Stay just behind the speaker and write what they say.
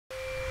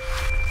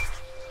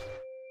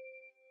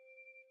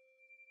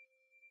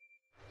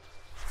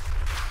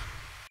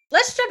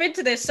let's jump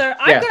into this. So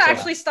I'm going to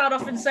actually start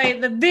off and say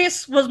that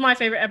this was my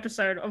favorite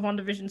episode of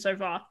WandaVision so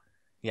far.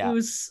 Yeah. It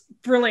was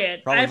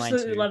brilliant. Probably I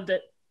absolutely loved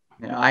it.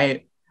 Yeah,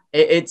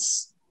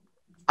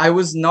 I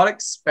was not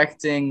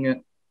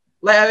expecting...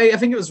 Like, I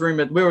think it was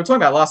rumored... We were talking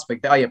about last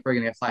week that, we're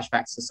going to get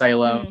flashbacks to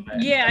Salem.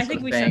 Yeah, I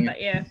think we said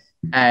that, yeah.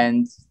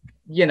 And,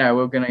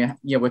 we're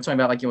talking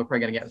about, like, we're probably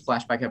going to get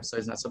flashback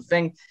episodes and that sort of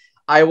thing.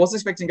 I wasn't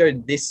expecting to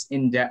go this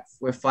in-depth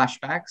with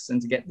flashbacks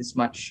and to get this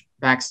much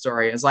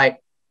backstory. It's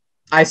like,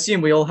 I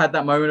assume we all had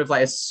that moment of,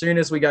 like, as soon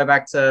as we go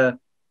back to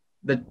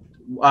their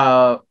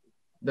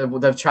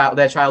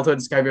childhood,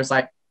 Scobie was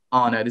like,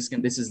 oh no, this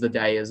is the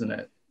day, isn't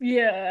it?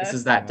 Yeah. This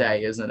is that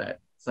day, isn't it?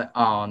 It's like,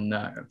 oh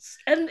no.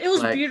 And it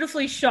was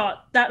beautifully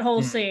shot, that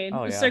whole scene. It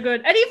was so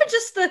good. And even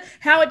just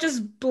how it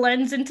just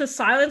blends into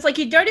silence. Like,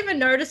 you don't even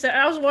notice it.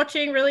 I was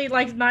watching really,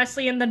 like,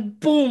 nicely, and then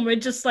boom,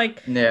 it just,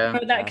 like,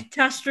 that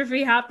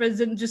catastrophe happens,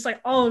 and just like,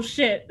 oh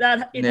shit,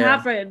 it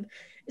happened.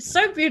 It's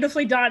so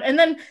beautifully done. And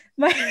then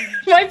my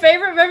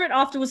favorite moment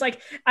after was, like,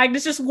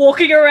 Agnes just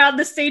walking around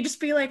the scene, just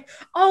being like,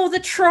 oh, the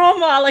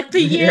trauma, like, the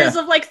years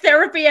of, like,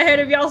 therapy ahead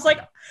of you. I was like,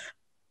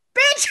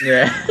 bitch!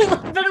 Yeah.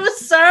 But it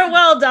was so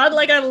well done.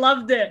 Like, I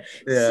loved it.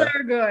 So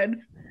good.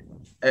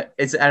 And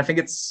I think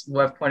it's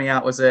worth pointing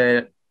out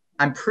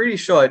I'm pretty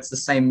sure it's the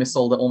same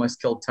missile that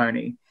almost killed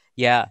Tony.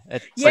 Yeah.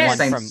 It's like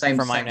same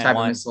type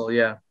of missile,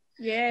 yeah.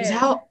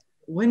 Yeah.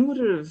 When would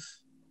it have...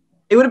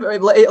 It would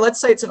have...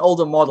 Let's say it's an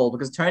older model,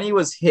 because Tony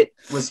was hit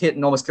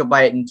and almost killed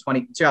by it in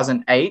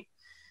 2008.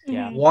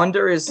 Yeah.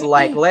 Wanda is,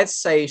 like, let's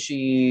say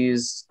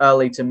she's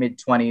early to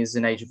mid-20s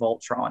in Age of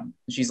Ultron.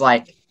 She's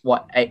like,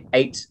 what,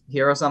 eight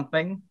here or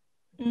something?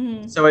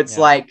 Mm-hmm. So it's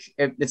like,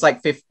 this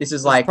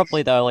is like...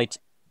 probably the early...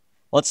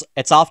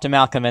 it's after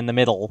Malcolm in the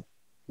Middle.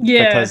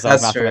 Yeah. Because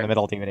of Malcolm in the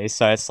Middle DVD.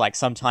 So it's like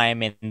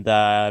sometime in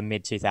the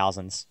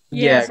mid-2000s.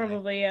 Yeah,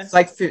 probably, yeah. It's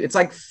like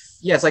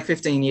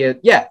 15 years.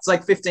 Yeah, it's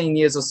like 15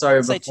 years or so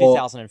before... Say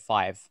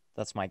 2005.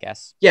 That's my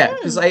guess. Yeah,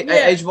 because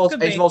Age of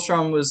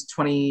Ultron was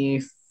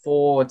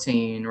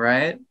 2014,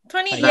 right?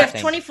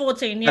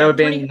 2014. Yeah, that would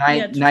have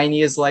been 9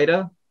 years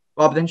later.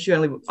 Well, but then she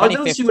only...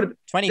 she would have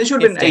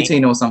been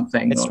 18 or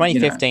something. It's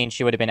 2015.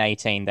 She would have been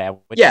 18 there,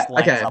 which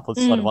lines up with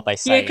sort of what they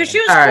say. Yeah, because she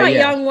was quite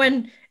young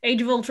when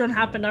Age of Ultron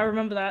happened. I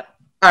remember that.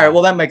 All right,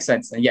 well, that makes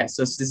sense then. Yes,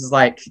 so this is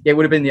like... It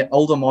would have been the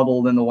older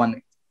model than the one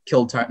that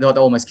killed Tony, that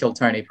almost killed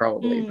Tony,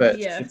 probably. But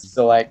it's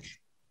still like...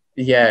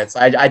 Yeah,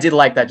 I did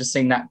like that, just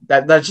seeing that.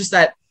 That's just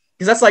that...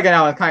 Because that's like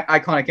an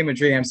iconic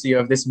imagery in MCU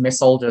of this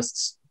missile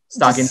just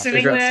stuck in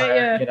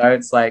the you know,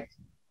 it's like...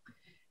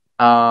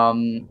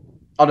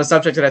 On the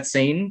subject of that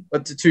scene,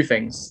 two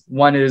things.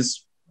 One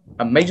is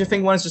a major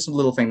thing, one is just a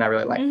little thing that I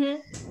really like.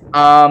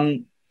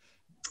 Mm-hmm.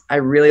 I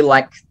really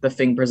like the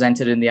thing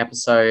presented in the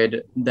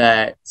episode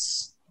that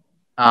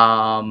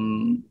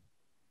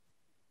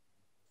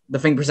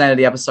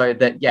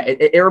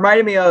it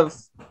reminded me of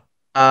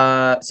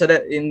so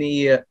that in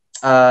the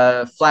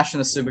Flash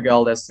and the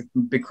Supergirl, there's the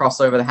big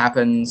crossover that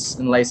happens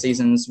in late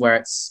seasons where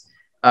it's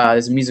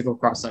there's a musical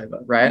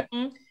crossover, right?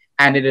 Mm-hmm.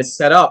 And it is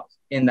set up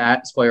in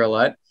that, spoiler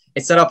alert,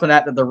 it's set up in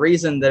that the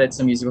reason that it's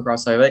a musical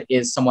crossover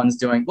is someone's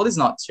doing, well, there's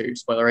not too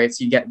spoiler rates.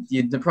 You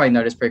probably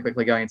notice pretty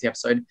quickly going into the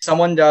episode.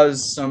 Someone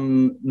does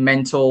some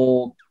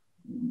mental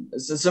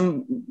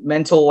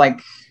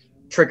like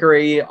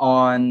trickery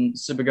on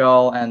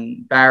Supergirl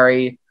and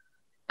Barry,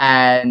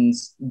 and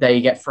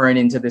they get thrown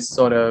into this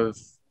sort of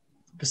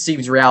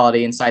perceived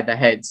reality inside their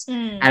heads.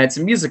 And it's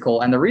a musical.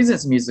 And the reason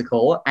it's a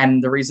musical,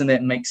 and the reason that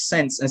it makes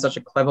sense in such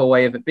a clever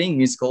way of it being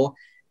musical,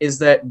 is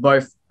that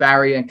both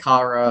Barry and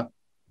Kara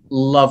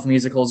love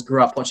musicals,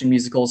 grew up watching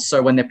musicals.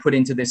 So when they're put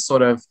into this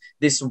sort of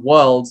this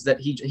world that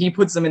he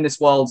puts them in, this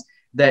world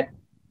that,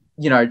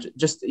 you know,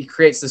 just he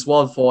creates this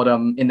world for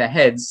them in their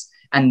heads,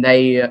 and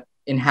they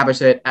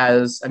inhabit it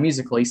as a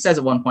musical. He says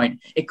at one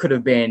point it could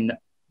have been,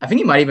 I think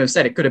he might even have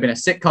said it could have been a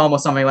sitcom or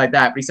something like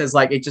that, but he says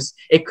like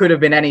it could have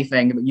been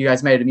anything, but you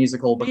guys made it a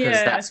musical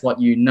because that's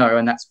what you know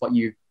and that's what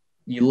you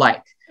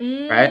like,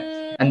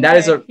 right? And that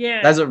is I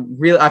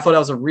thought that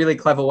was a really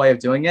clever way of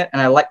doing it,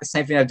 and I like the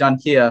same thing I've done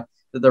here.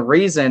 That the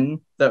reason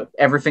that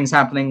everything's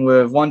happening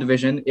with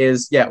WandaVision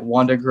is,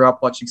 Wanda grew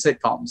up watching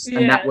sitcoms.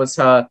 And that was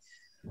how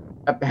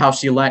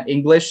she learnt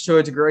English to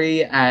a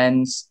degree.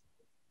 And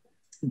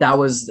that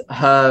was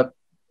her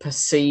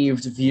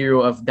perceived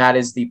view of that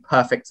is the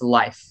perfect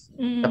life.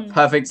 The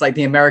perfect, like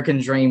the American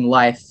dream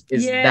life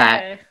is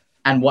that.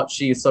 And what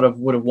she sort of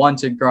would have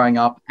wanted growing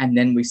up. And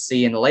then we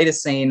see in the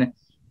latest scene,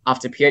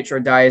 after Pietro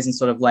dies and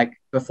sort of like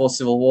before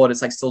Civil War,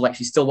 it's like still like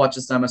she still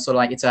watches them as sort of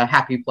like it's a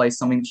happy place,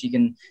 something she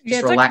can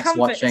just relax like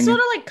watching. It's sort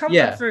of like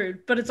comfort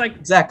food, but it's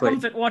like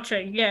comfort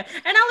watching. Yeah.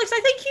 And Alex,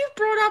 I think you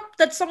brought up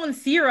that someone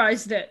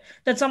theorized it.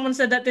 That someone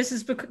said that this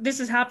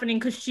is happening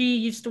because she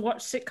used to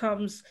watch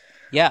sitcoms.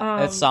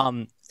 Yeah, it's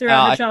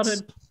throughout her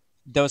childhood.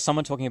 There was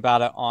someone talking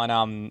about it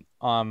on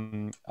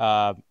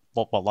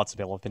lots of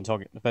people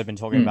have been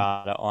talking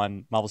about it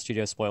on Marvel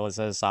Studios spoilers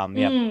as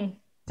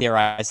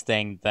theorized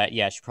thing that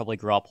she probably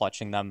grew up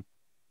watching them,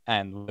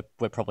 and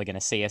we're probably going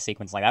to see a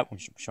sequence like that,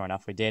 which sure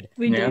enough we did.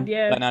 We did.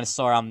 But then I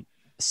saw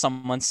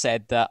someone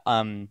said that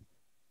I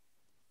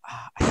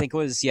think it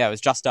was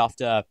just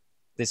after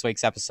this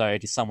week's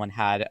episode, someone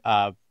had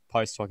a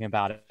post talking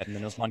about it, and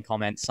then there was one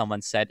comment.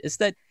 Someone said, "Is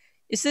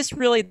this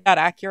really that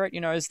accurate?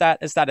 You know, is that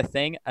a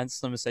thing?" And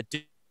someone said,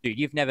 "Dude,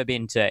 you've never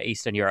been to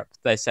Eastern Europe."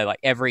 They say like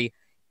every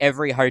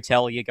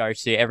hotel you go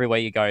to, everywhere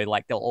you go,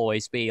 like there'll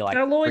always be like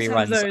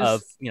reruns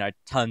of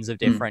tons of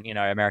different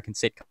American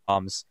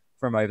sitcoms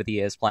from over the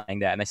years playing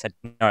there. And they said,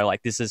 "No,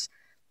 like this is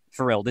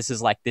for real. This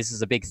is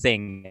a big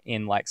thing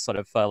in like sort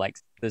of like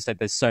they said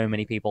there's so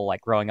many people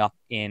like growing up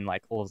in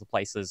like all of the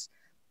places."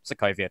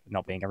 Sokovia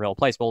not being a real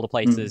place, but all the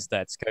places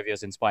that Sokovia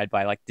is inspired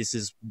by, like this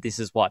is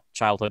what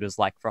childhood was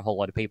like for a whole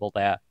lot of people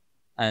there,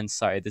 and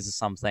so this is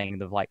something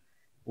of like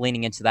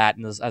leaning into that.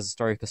 And as a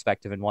story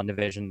perspective in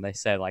Wandavision, they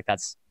said like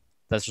that's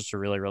just a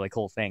really really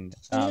cool thing.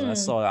 I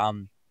saw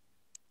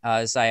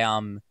as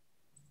a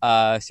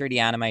 3D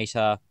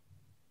animator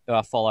who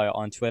I follow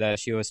on Twitter,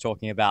 she was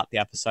talking about the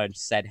episode.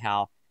 She said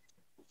how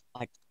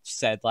it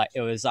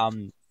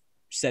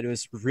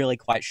was really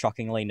quite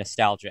shockingly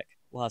nostalgic,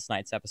 last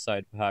night's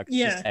episode for her.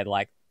 She said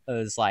like it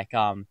was like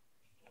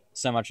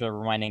so much of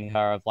reminding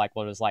her of like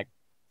what it was like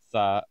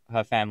for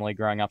her family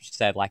growing up. She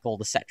said like all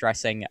the set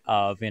dressing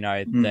of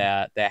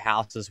their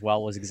house as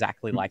well was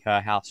exactly like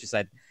her house. She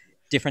said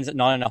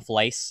not enough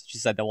lace. She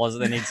said there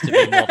needs to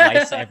be more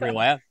lace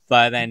everywhere.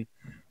 But then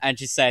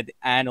she said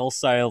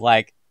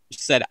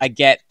I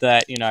get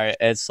that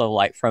it's sort of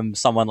like from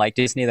someone like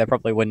Disney, they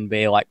probably wouldn't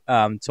be like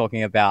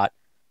talking about.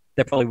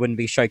 They probably wouldn't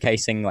be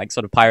showcasing like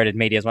sort of pirated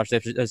media as much. They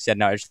said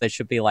no, they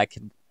should be like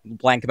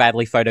blank,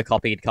 badly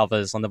photocopied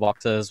covers on the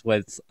boxes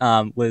with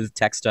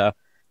texture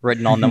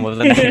written on them with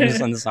the names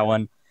and so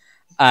on,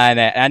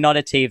 and not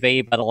a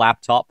TV but a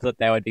laptop that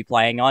they would be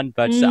playing on.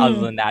 But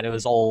other than that, it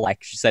was all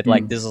like she said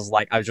like this is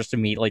like I was just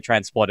immediately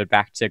transported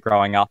back to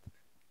growing up,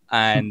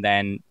 and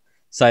then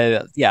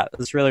so yeah,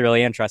 it's really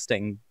really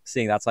interesting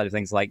seeing that side of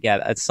things. Like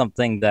it's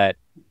something that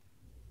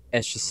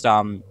it's just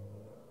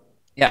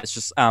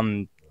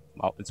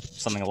well, it's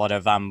something a lot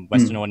of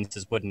Western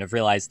audiences wouldn't have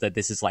realized, that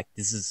this isn't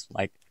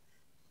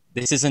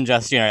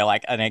just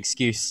like an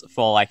excuse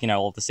for like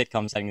all the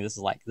sitcom setting. This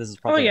is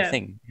probably a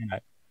thing.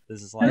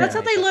 This is like, and that's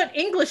how they learn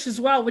English as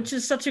well, which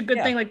is such a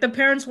good thing. Like the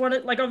parents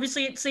wanted, like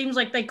obviously it seems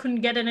like they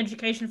couldn't get an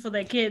education for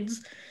their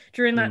kids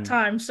during that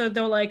time, so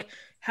they're like,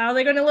 how are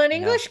they going to learn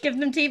English? Give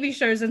them TV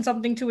shows and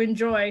something to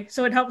enjoy,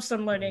 so it helps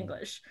them learn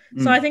English.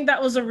 So I think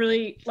that was a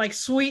really like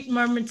sweet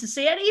moment to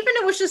see, and even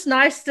it was just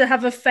nice to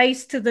have a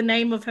face to the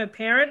name of her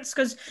parents,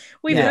 because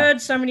we've heard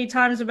so many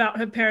times about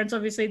her parents,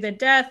 obviously their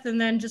death, and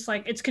then just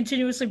like it's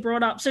continuously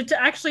brought up. So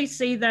to actually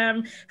see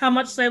them, how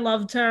much they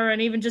loved her,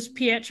 and even just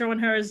Pietro and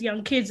her as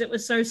young kids, it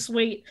was so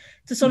sweet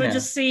to sort of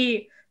just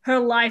see her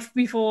life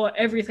before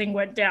everything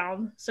went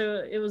down.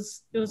 So it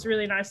was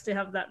really nice to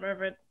have that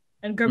moment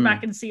and go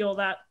back and see all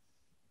that.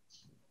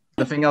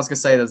 The thing I was going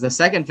to say, there's the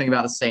second thing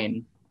about the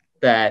scene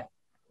that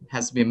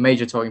has to be a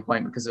major talking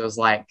point, because it was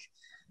like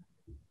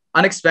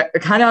kind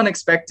of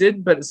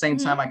unexpected, but at the same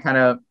time, I kind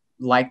of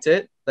liked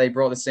it. They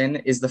brought this in,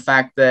 is the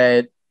fact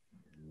that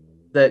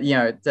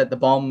the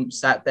bomb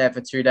sat there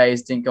for 2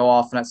 days, didn't go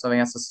off. And that's something,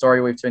 that's the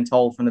story we've been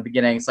told from the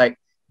beginning. It's like,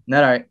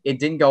 no, it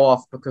didn't go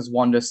off because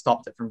Wanda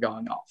stopped it from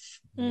going off.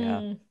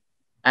 Yeah.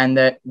 And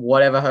that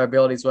whatever her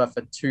abilities were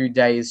for 2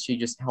 days, she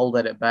just held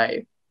it at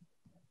bay.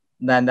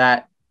 Then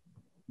that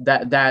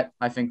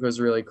I think was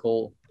really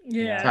cool.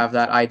 Yeah. To have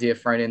that idea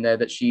thrown in there,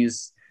 that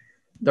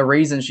the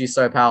reason she's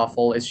so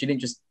powerful is she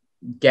didn't just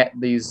get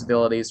these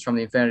abilities from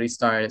the Infinity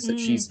Stone. It's that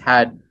she's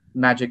had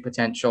magic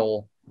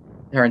potential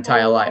her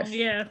entire life.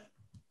 Yeah.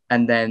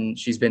 And then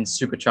she's been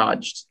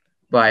supercharged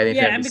by the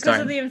Infinity Stone. Yeah, and because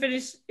of the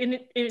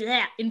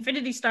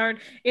Infinity Stone,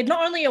 it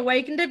not only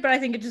awakened it, but I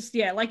think it just,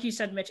 like you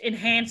said, Mitch,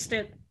 enhanced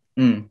it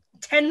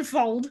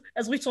tenfold,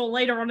 as we saw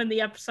later on in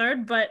the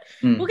episode. But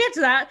we'll get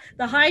to that.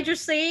 The Hydra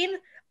scene,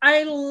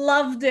 I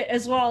loved it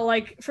as well.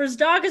 Like, for as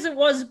dark as it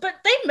was, but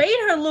they made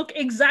her look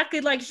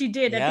exactly like she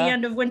did at the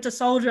end of Winter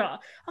Soldier. I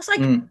was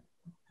like,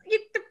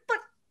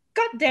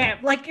 God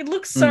damn, like it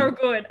looks so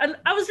good. And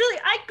I was really,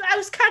 I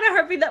was kind of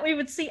hoping that we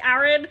would see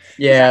Aaron.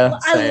 Yeah,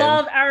 I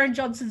love Aaron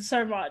Johnson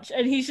so much,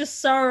 and he's just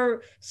so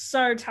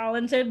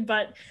talented.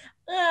 But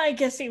I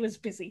guess he was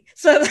busy.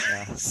 So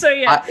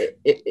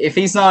if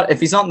he's not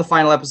in the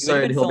final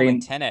episode, he'll be in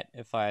Tenet.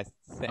 If I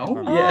think.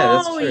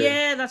 That's true.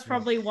 Yeah, that's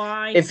probably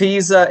why. If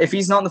he's not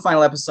in the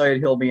final episode,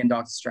 he'll be in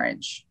Doctor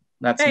Strange.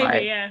 That's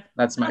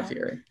my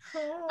theory.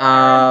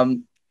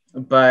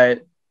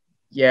 But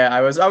yeah,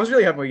 I was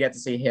really hoping we get to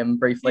see him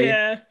briefly.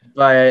 Yeah.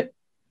 But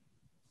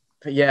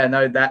yeah,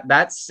 no,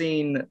 that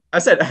scene. I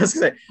was gonna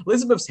say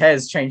Elizabeth's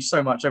hair's changed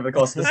so much over the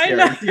course of the series.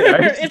 I know.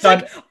 It's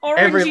like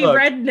orangey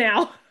red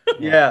now.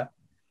 Yeah.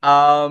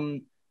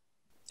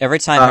 Every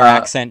time her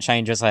accent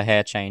changes, her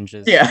hair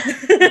changes. Yeah.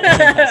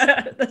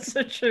 That's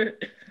so true.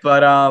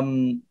 But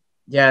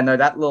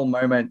that little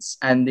moment,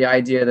 and the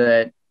idea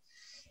that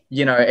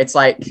it's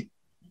like,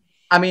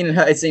 I mean,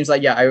 it seems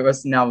like I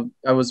was now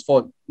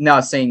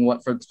seeing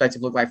what for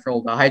perspective looked like for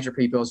all the Hydra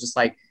people. It was just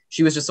like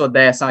she was just sort of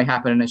there, something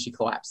happened, and then she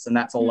collapsed, and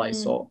that's all I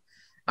saw.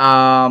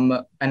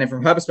 And then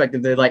from her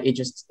perspective, they're like,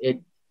 it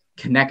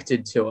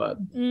connected to her,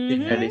 the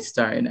Infinity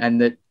Stone. And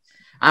that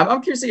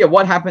I'm curious to hear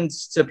what happened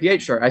to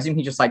Pietro. I assume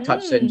he just like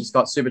touched it and just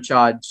got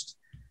supercharged.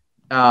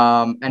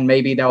 And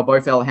maybe they were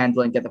both able to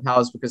handle it and get the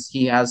powers because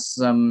he has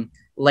some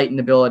latent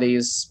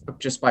abilities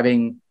just by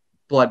being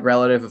blood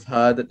relative of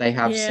her, that they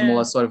have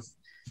similar sort of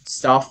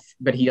stuff,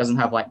 but he doesn't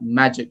have like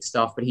magic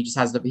stuff, but he just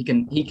has he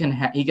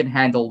can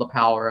handle the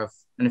power of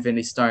an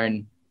Infinity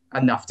Stone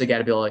enough to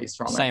get abilities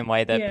from it. Same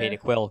way that Peter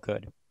Quill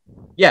could.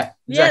 Yeah,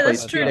 exactly. Yeah,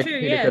 that's true too.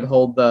 Peter could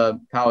hold the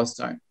Power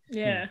Stone.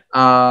 Yeah.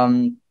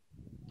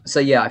 So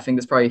yeah, I think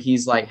that's probably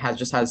he's like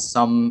has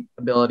some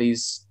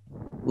abilities,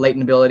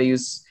 latent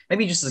abilities.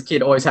 Maybe just as a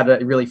kid always had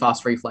really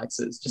fast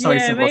reflexes. Just something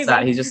simple as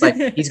that. He's just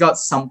like he's got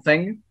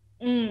something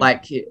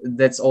like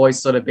that's always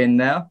sort of been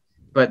there.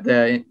 But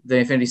the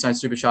Infinity Stone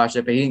supercharged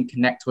it, but he didn't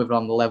connect with it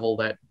on the level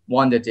that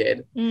Wanda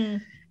did.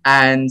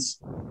 And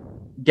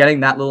getting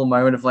that little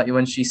moment of like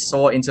when she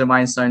saw into the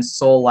Mind Stone,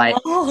 saw like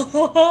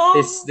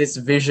this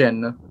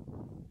vision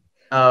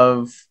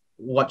of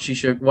what she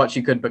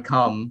could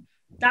become.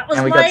 That was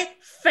my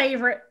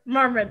favorite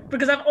moment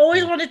because I've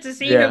always wanted to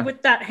see her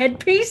with that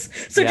headpiece.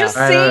 So just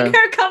seeing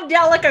her come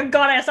down like a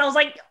goddess, I was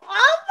like,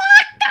 oh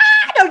my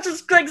god! I was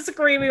just like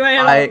screaming my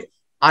head off.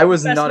 I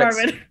was not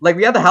like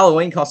we had the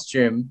Halloween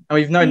costume, and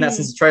we've known that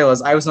since the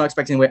trailers. I was not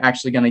expecting we're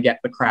actually going to get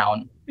the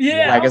crown,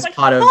 like as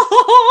part of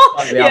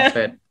the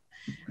outfit.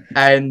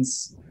 And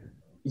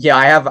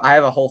I have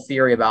a whole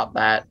theory about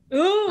that.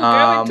 Ooh,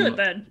 go into it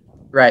then.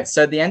 Right.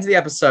 So at the end of the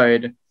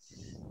episode,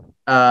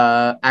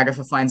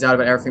 Agatha finds out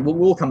about everything.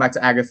 We'll come back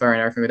to Agatha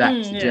and everything with that.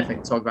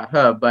 Definitely talk about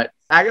her. But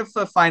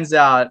Agatha finds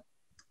out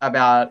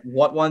about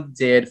what one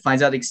did,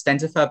 finds out the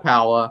extent of her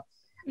power.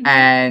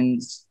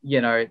 And,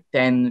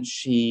 then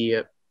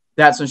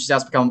that's when she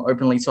starts to become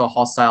openly sort of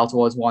hostile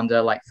towards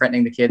Wanda, like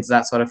threatening the kids,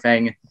 that sort of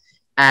thing.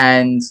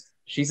 And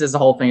she says the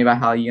whole thing about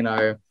how,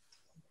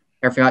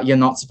 everything like you're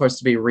not supposed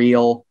to be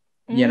real.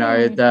 You're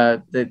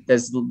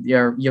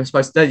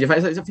supposed to, I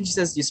think she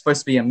says you're supposed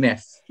to be a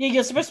myth. Yeah,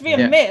 you're supposed to be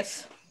a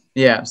myth.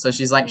 Yeah, so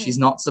she's like, she's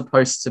not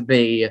supposed to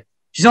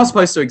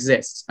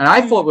exist. And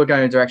I thought we were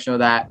going in a direction of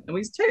that, and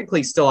we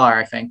technically still are,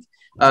 I think.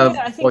 We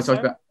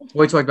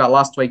talked about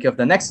last week of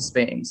the Nexus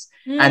beings,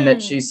 and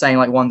that she's saying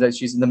like Wanda,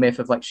 she's in the myth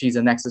of like she's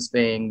a Nexus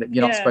being, that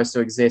you're not supposed to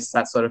exist,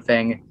 that sort of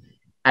thing,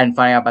 and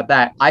finding out about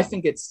that. I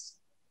think it's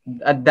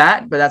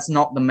that, but that's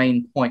not the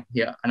main point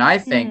here. And I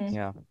think,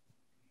 and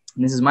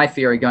this is my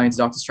theory going into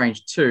Doctor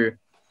Strange 2,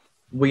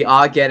 we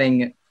are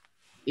getting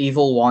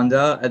evil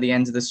Wanda at the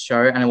end of this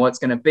show, and what it's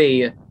going to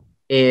be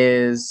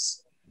is,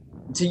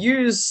 to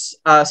use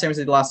same as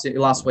we did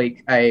last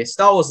week, a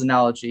Star Wars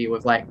analogy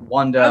with like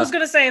Wanda. I was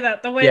gonna say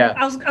that the way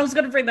I was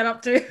gonna bring that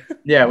up too.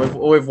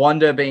 with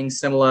Wanda being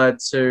similar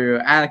to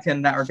Anakin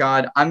in that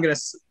regard. I'm gonna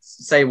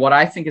say what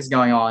I think is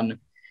going on.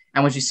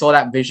 And when she saw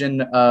that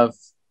vision of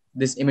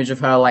this image of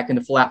her like in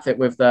the full outfit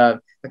with the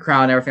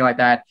crown and everything like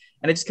that,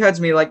 and it just occurred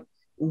to me like,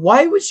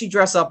 why would she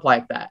dress up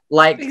like that?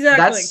 Like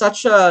that's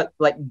such a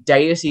like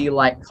deity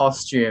like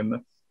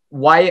costume.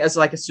 Why, as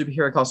like a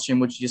superhero costume,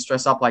 would you just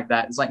dress up like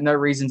that? It's like no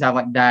reason to have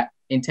like that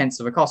intense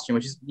of a costume,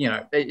 which is,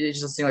 it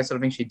just seems like sort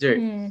of thing she'd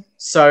do.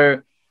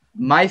 So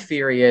my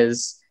theory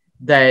is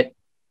that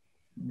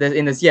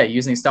in this,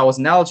 using Star Wars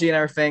analogy and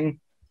everything,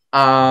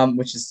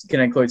 which is going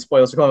to include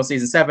spoilers for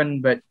season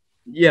 7, but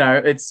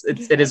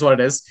it is what it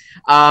is.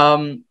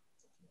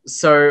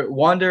 So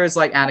Wanda is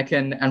like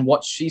Anakin, and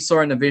what she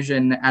saw in the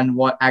vision and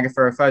what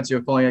Agatha referred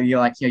to, calling her,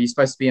 you're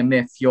supposed to be a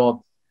myth.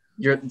 You're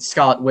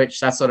Scarlet Witch,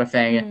 that sort of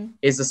thing.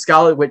 Is the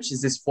Scarlet Witch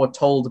is this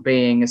foretold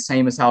being, the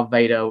same as how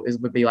Vader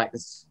would be like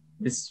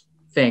this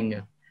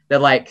thing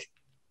that like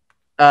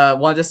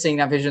Wanda seeing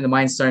that vision, the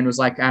Mind Stone was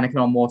like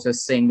Anakin on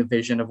Mortis seeing the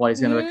vision of what he's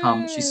going to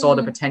become. She saw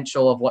the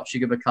potential of what she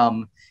could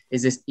become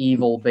is this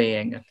evil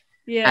being,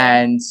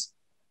 and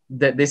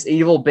that this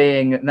evil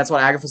being, and that's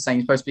what Agatha's saying,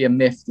 is supposed to be a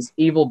myth. This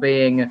evil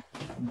being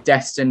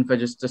destined for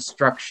just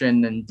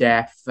destruction and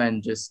death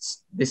and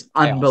just this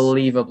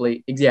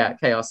chaos.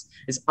 Chaos.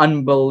 This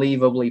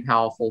unbelievably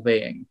powerful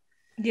being.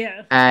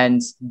 Yeah.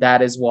 And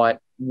that is what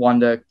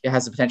Wanda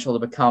has the potential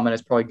to become and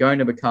is probably going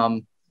to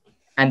become.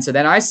 And so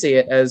then I see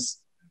it as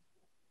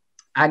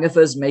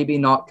Agatha's maybe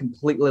not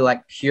completely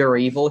like pure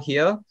evil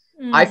here.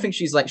 I think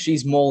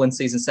she's more in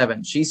season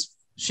 7.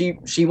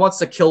 She wants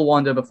to kill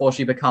Wanda before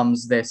she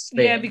becomes this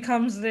thing. Yeah,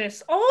 becomes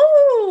this.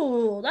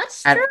 Oh,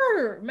 that's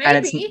true.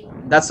 Maybe.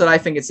 That's what I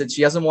think. It's that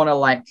she doesn't want to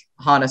like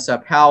harness her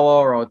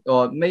power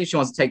or maybe she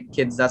wants to take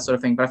kids, that sort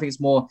of thing. But I think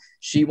it's more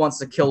she wants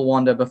to kill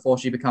Wanda before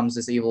she becomes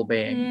this evil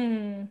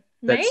being.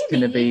 That's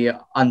going to be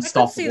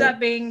unstoppable. I could see that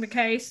being the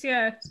case,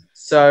 yeah.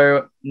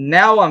 So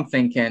now I'm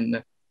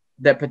thinking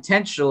that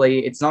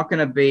potentially it's not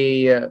going to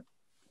be...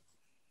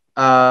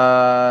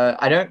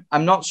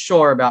 I'm not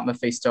sure about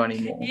Mephisto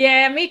anymore.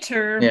 Yeah, me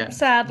too. Yeah.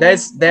 Sadly, I'm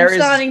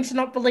starting to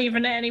not believe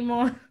in it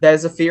anymore.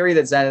 There's a theory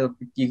that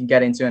you can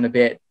get into in a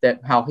bit,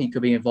 that how he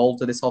could be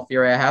involved with this whole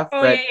theory I have.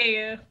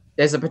 Yeah.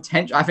 There's a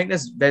potential. I think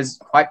there's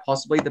quite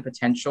possibly the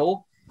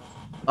potential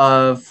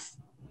of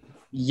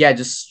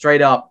just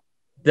straight up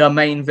the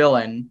main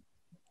villain,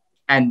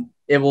 and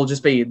it will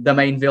just be the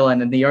main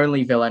villain and the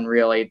only villain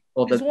really,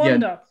 or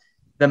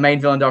the main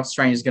villain Doctor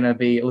Strange is going to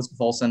be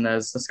Elizabeth Olsen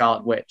as the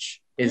Scarlet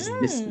Witch, is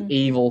this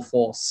evil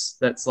force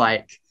that's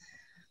like,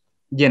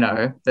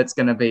 that's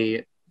going to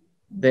be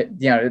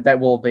that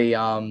will be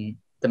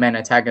the main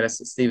antagonist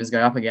that Steve is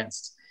going up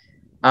against.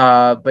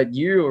 But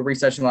you were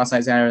researching last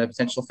night, Xander, the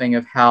potential thing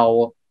of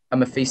how a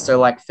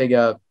Mephisto-like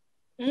figure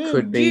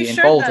could be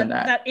involved in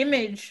that. That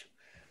image.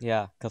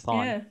 Yeah,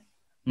 Chthon.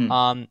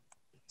 Yeah.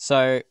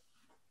 So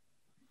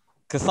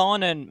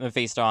Chthon and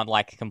Mephisto aren't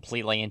like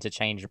completely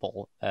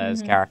interchangeable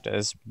as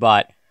characters,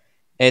 but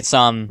it's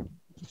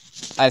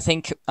I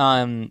think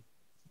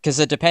because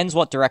it depends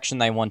what direction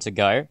they want to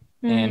go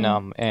in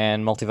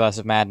Multiverse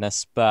of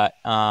Madness, but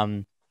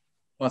 1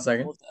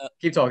 second.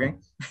 Keep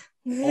talking.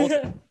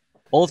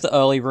 All of the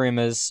early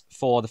rumors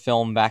for the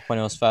film back when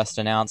it was first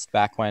announced,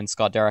 back when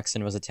Scott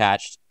Derrickson was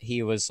attached,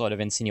 he was sort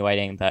of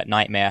insinuating that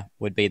Nightmare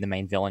would be the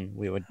main villain.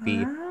 We would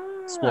be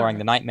exploring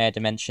the Nightmare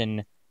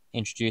dimension,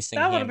 introducing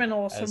him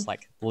as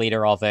like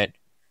leader of it,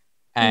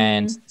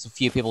 and there's a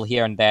few people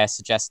here and there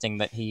suggesting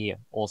that he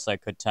also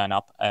could turn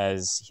up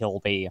as he'll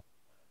be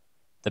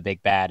the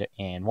big bad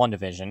in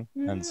WandaVision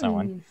and so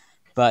on.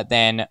 But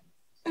then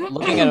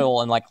looking at it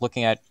all and like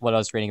looking at what I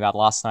was reading about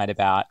last night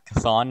about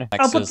Chthon,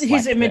 I'll put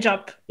his image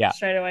up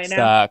straight away now.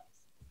 The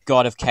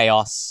god of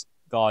chaos,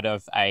 god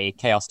of a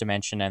chaos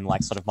dimension, and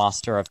like sort of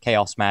master of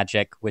chaos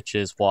magic, which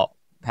is what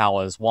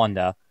powers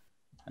Wanda.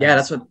 Yeah,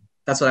 that's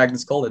what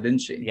Agnes called it, didn't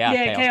she?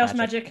 Yeah, chaos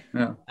magic.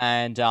 Yeah.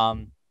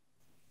 And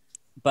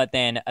but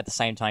then at the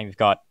same time you've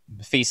got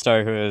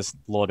Mephisto, who is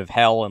Lord of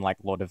Hell and like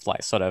Lord of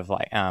like sort of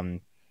like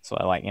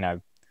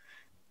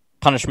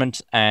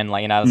punishment and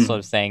like that sort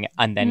of thing,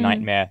 and then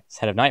Nightmare is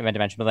head of Nightmare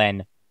Dimension, but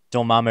then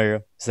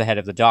Dormammu is the head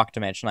of the Dark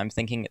Dimension. I'm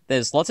thinking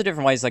there's lots of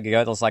different ways they could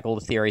go. There's like all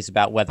the theories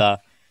about whether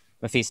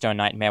Mephisto and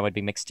Nightmare would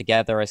be mixed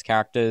together as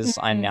characters.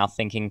 I'm now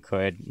thinking,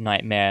 could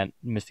Nightmare,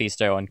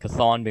 Mephisto, and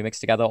Chthon be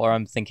mixed together? Or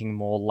I'm thinking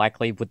more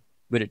likely, would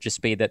it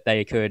just be that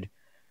they could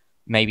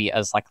maybe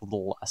as like a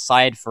little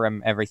aside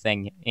from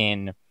everything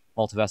in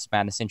Multiverse of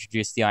Madness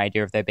introduce the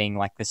idea of there being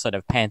like this sort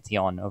of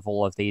pantheon of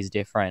all of these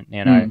different,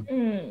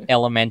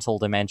 elemental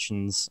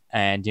dimensions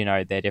and,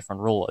 their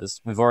different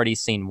rulers. We've already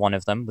seen one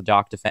of them, the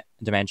Dark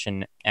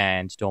Dimension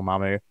and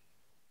Dormammu.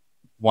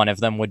 One of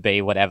them would be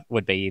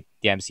the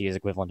MCU's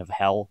equivalent of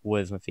Hell,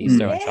 with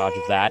Mephisto in charge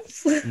of that.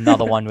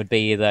 Another one would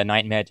be the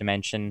Nightmare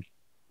Dimension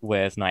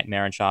with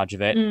Nightmare in charge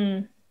of it.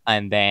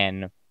 And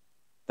then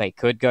they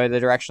could go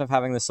the direction of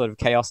having this sort of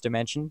Chaos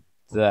Dimension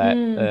that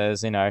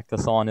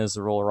Chthon is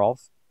the ruler of.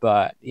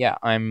 But yeah,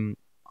 I'm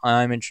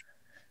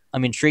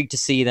intrigued to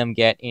see them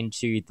get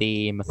into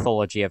the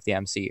mythology of the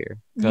MCU,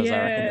 because I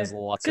reckon there's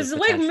lots of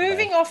potential. Because we're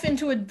moving off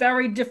into a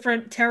very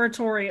different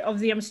territory of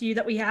the MCU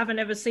that we haven't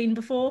ever seen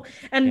before.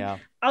 And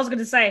I was going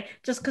to say,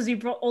 just because you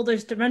brought all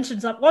those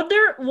dimensions up, what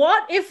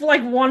if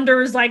like Wanda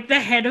is like the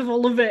head of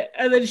all of it,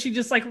 and then she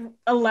just like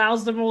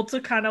allows them all to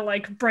kind of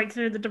like break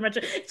through the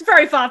dimension? It's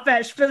very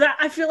far-fetched, but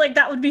I feel like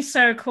that would be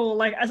so cool,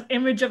 like an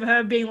image of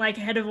her being like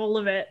head of all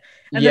of it.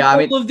 And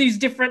then all of these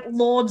different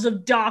lords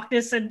of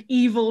darkness and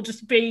evil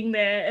just being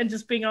there and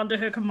just being under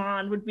her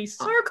command would be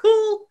so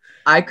cool.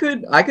 I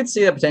could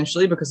see that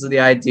potentially, because of the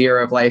idea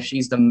of like, if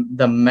she's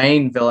the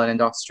main villain in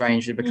Doctor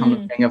Strange, it'd become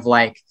a thing of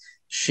like,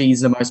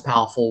 she's the most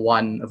powerful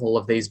one of all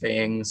of these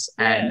beings,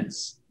 and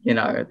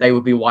they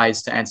would be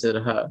wise to answer to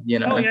her.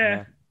 Oh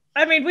yeah.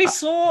 I mean,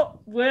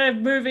 we're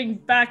moving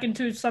back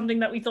into something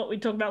that we thought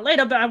we'd talk about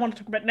later, but I want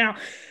to talk about now.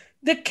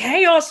 The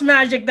chaos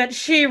magic that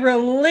she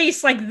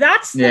released, like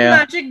that's the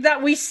magic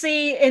that we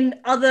see in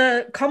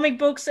other comic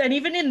books and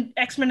even in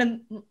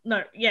X-Men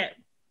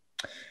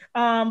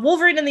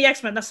Wolverine and the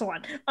X-Men, that's the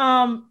one.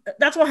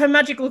 That's what her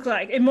magic looks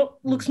like. It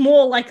looks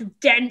more like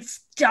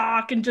dense,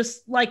 dark, and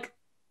just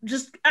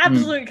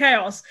absolute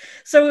chaos.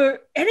 So,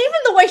 and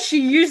even the way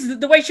she used it,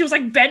 the way she was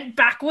like bent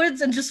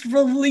backwards and just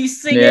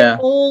releasing it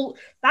all,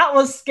 that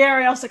was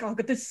scary. I was like, oh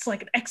god, this is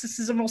like an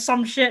exorcism or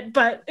some shit,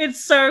 but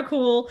it's so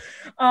cool.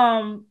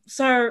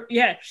 So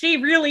yeah, she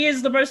really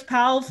is the most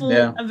powerful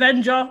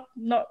Avenger,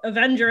 not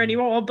Avenger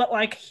anymore, but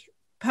like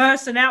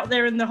person out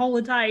there in the whole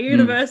entire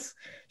universe.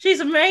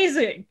 She's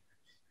amazing.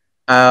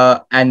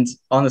 And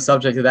on the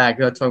subject of that, I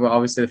gotta talk about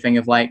obviously the thing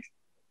of like,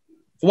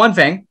 for one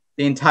thing,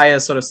 the entire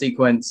sort of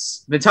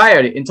sequence,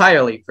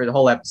 entirely for the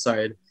whole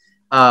episode,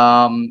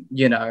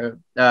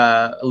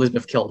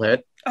 Elizabeth killed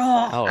it.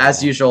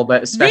 As usual,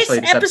 but especially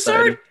this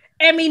episode.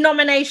 Emmy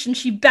nomination,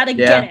 she better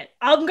get it.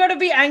 I'm gonna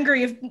be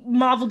angry if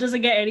Marvel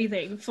doesn't get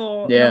anything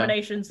for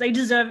nominations. They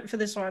deserve it for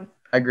this one.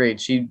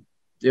 Agreed.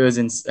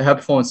 Her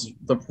performance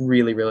looked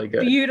really, really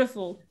good.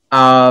 Beautiful.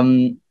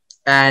 And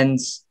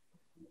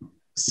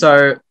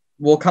so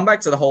we'll come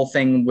back to the whole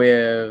thing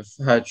with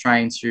her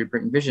trying to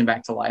bring Vision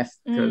back to life,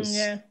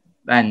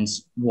 and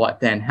what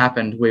then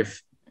happened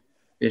with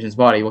Vision's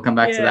body. We'll come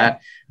back to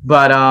that.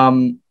 But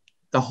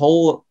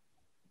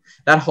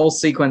that whole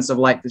sequence of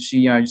like that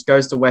she just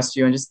goes to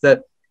Westview, and just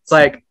that it's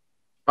like,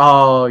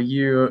 oh,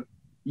 you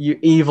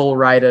evil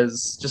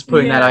writers, just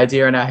putting that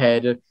idea in our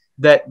head.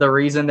 that the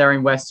reason they're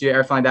in Westview,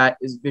 everything like that,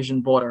 is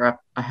Vision bought her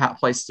a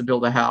place to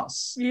build a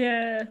house.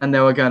 Yeah. And they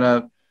were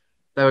gonna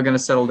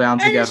settle down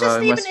together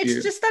in Westview.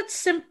 It's just that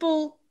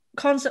simple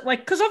concept, like,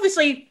 because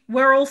obviously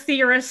we're all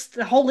theorists.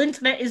 The whole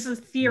internet is a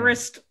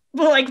theorist,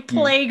 like,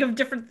 plague of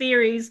different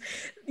theories.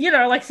 You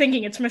know, like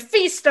thinking it's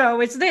Mephisto,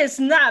 it's this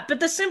and that.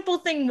 But the simple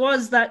thing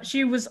was that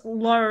she was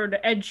alone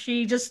and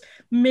she just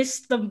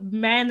missed the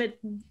man that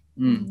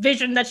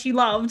Vision that she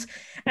loved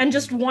and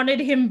just wanted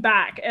him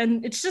back.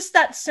 And it's just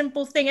that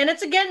simple thing. And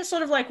it's again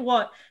sort of like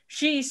what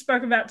she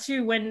spoke about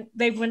too when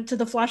they went to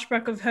the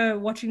flashback of her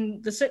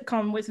watching the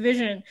sitcom with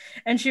Vision,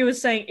 and she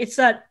was saying it's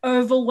that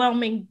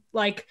overwhelming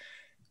like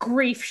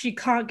grief. She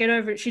can't get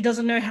over it. She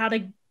doesn't know how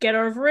to get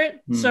over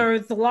it. So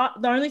the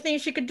only thing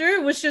she could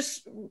do was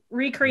just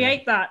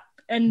recreate that.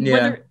 And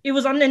whether it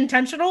was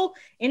intentional,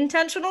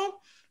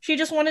 she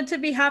just wanted to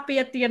be happy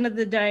at the end of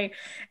the day.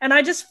 And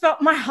I just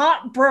felt my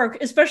heart broke,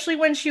 especially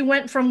when she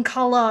went from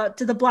color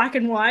to the black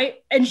and white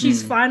and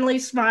she's finally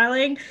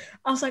smiling.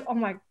 I was like, oh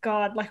my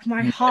God, like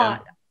my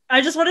heart. I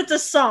just wanted to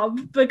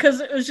sob because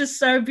it was just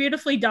so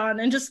beautifully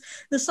done. And just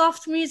the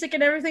soft music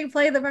and everything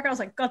playing in the back. I was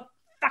like, God,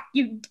 fuck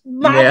you,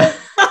 Marvel.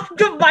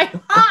 My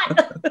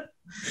heart.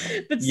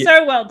 But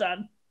so well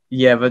done.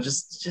 Yeah, but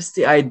just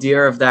the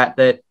idea of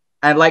that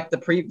and like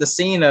the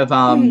scene of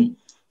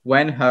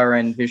when her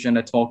and Vision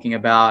are talking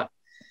about,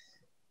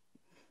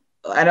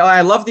 and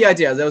I love the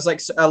idea. There was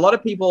like a lot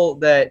of people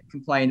that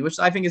complained, which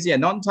I think is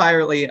not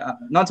entirely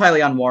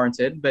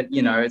unwarranted, but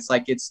you know, it's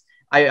like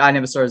I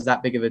never saw it as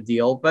that big of a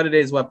deal, but it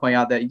is worth pointing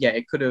out that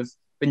it could have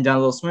been done a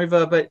little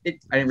smoother, but I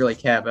didn't really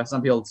care. But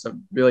some people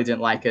really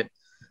didn't like it.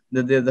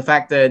 The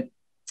fact that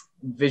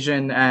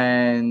Vision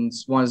and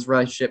Wanda's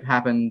relationship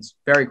happened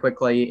very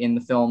quickly in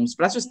the films,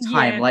 but that's just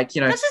time. Like,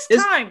 you know, that's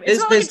just time. It's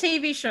not like a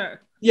TV show.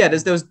 Yeah,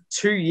 there was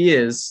 2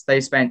 years they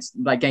spent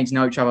like getting to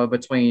know each other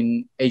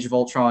between Age of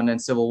Ultron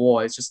and Civil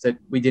War. It's just that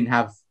we didn't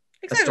have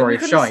a story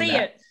of showing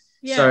that.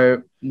 Yeah.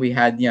 So we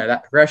had,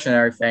 that progression and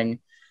everything.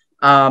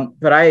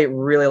 But I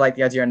really like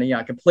the idea, and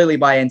I completely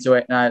buy into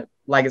it, and I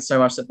like it so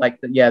much that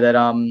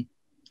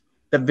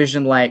that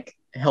Vision like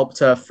helped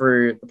her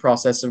through the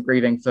process of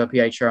grieving for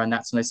Pietro, and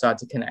that's when they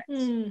started to connect.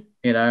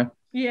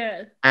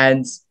 Yeah.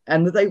 And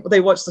they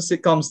watched the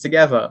sitcoms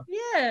together.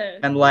 Yeah.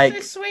 And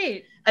like so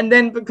sweet. And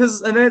then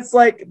it's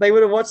like they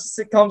would have watched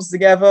the sitcoms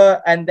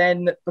together, and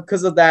then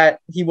because of that,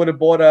 he would have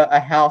bought a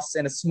house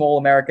in a small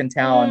American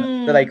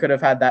town that they could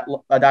have had that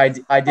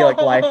idyllic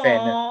life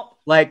in.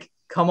 Like,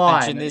 come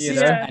on. And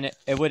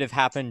it would have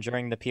happened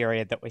during the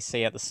period that we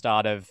see at the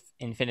start of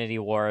Infinity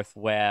War,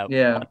 where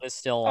Wanda's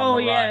still on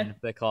the run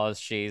because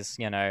she's,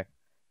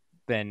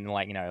 been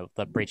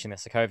the breaching the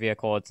Sokovia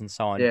Accords and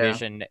so on.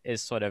 Vision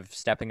is sort of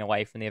stepping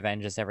away from the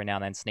Avengers every now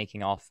and then,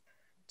 sneaking off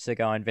to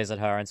go and visit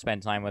her and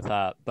spend time with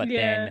her, but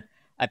then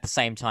at the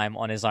same time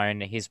on his own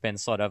he's been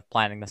sort of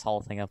planning this whole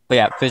thing.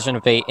 But Vision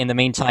would be, in the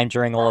meantime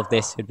during all of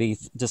this, would be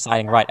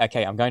deciding, right,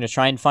 okay, I'm going to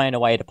try and find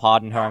a way to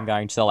pardon her. I'm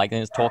going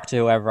to talk to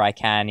whoever I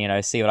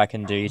can, see what I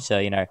can do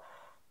to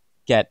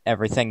get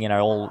everything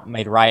all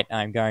made right.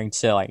 I'm going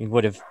to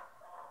would have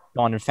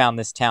gone and found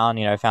this town,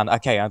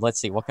 okay, let's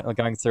see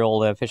going through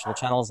all the official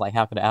channels,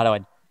 how do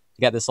I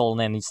get this all, and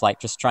then he's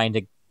just trying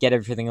to get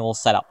everything all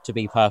set up to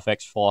be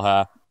perfect for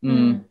her.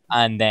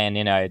 And then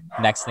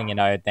next thing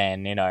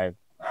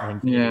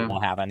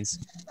what happens.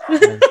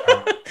 But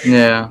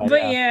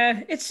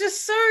it's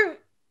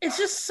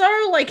just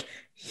so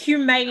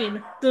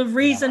humane, the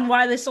reason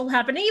why this all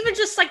happened. Even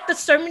just the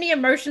so many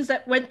emotions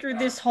that went through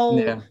this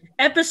whole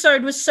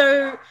episode was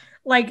so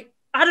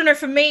I don't know,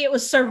 for me it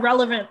was so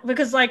relevant,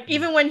 because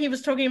even when he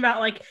was talking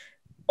about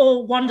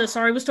Wanda,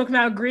 was talking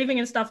about grieving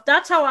and stuff.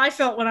 That's how I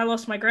felt when I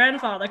lost my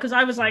grandfather, because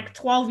I was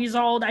 12 years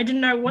old. I didn't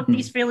know what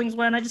these feelings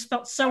were, and I just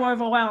felt so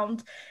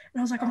overwhelmed. And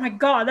I was like, oh my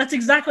God, that's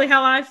exactly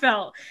how I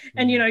felt.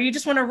 And, you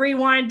just want to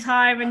rewind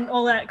time and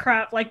all that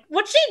crap. Like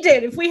what she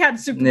did, if we had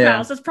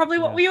superpowers, that's probably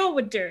what we all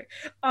would do.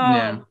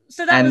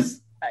 So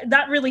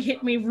that really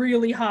hit me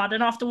really hard.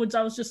 And afterwards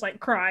I was just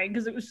crying,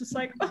 because it was just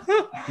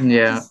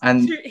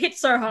and it hit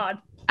so hard.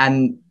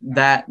 And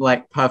that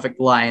perfect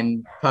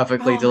line,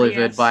 perfectly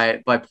delivered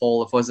by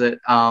Paul. Was it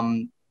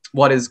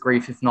what is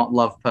grief if not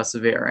love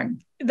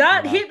persevering?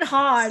 That hit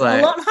hard,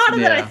 a lot harder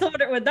than I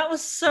thought it would. That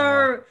was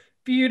so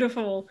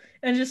beautiful,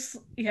 and just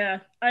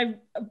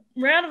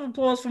round of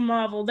applause for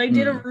Marvel. They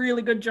did a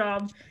really good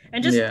job,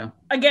 and just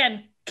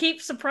again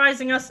keep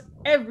surprising us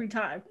every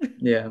time.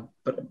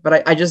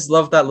 But I just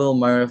love that little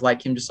moment of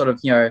him just sort of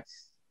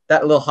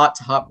that little heart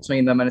to heart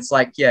between them, and it's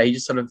he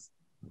just sort of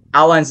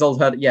outlines all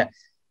her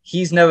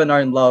he's never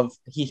known love.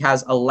 He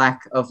has a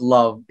lack of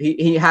love.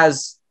 He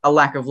has a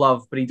lack of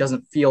love, but he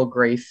doesn't feel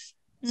grief.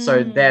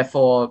 So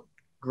therefore,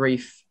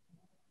 grief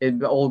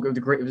is all the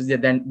grief.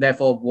 Then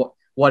therefore,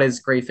 what is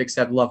grief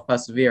except love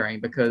persevering?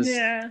 Because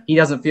he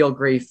doesn't feel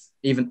grief.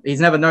 Even he's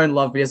never known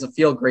love, but he doesn't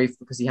feel grief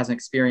because he hasn't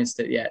experienced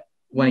it yet.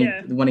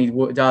 When he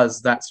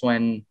does, that's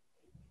when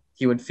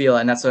he would feel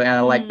it, and that's what. And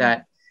I like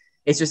that.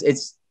 It's just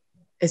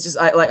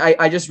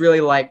I just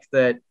really like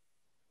that.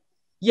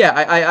 yeah,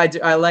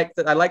 I like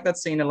that. I like that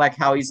scene and like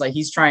how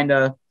he's trying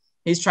to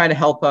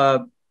help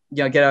her,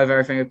 get over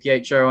everything with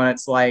Pietro, and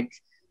it's like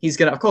he's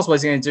gonna, of course, what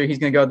he's gonna do, he's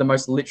gonna go the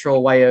most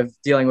literal way of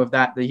dealing with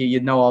that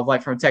you'd know of,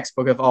 like from a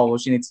textbook of, oh well,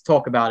 she needs to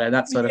talk about it,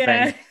 that sort of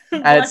thing,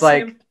 and it's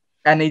like,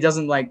 and he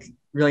doesn't like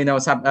really know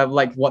what's happening,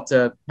 like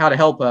how to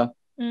help her,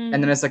 and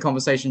then as the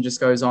conversation just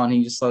goes on,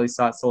 he just slowly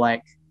starts to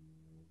like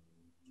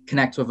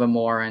connect with her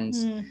more, and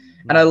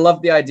I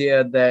love the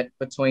idea that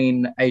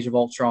between Age of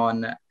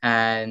Ultron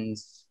and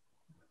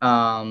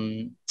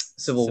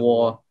Civil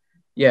War,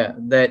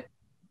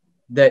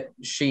 that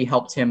she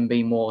helped him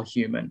be more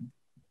human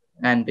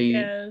and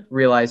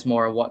realize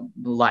more of what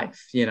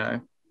life,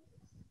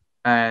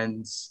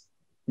 and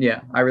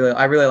I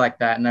really like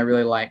that, and I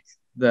really like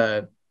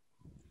that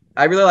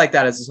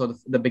as a sort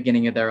of the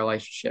beginning of their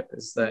relationship,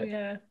 is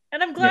that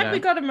and I'm glad we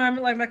got a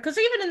moment like that, because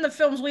even in the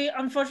films, we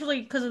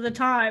unfortunately, because of the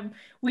time,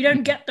 we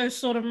don't get those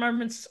sort of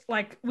moments.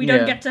 Like we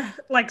don't get to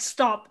like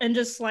stop and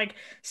just like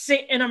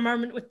sit in a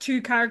moment with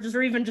two characters,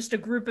 or even just a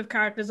group of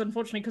characters,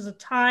 unfortunately, because of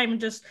time,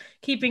 just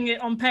keeping it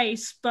on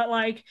pace. But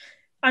like,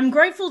 I'm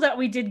grateful that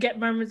we did get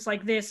moments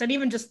like this, and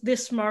even just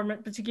this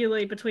moment,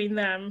 particularly between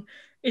them,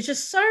 it's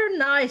just so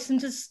nice, and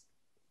just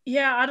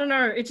I don't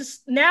know. It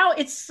just, now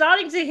it's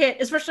starting to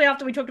hit, especially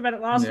after we talked about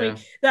it last week,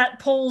 that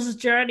Paul's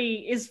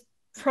journey is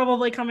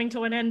probably coming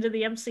to an end of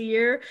the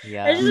MCU.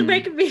 It's just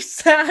making me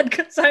sad,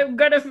 because I'm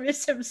gonna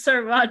miss him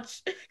so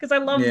much, because I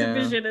love the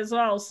Vision as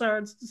well. So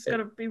it's just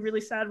gonna be really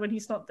sad when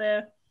he's not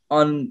there.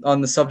 On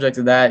the subject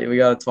of that, we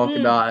got to talk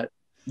about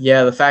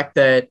the fact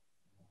that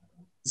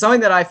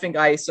something that I think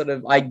I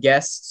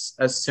guessed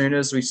as soon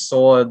as we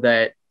saw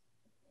that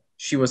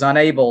she was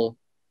unable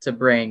to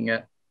bring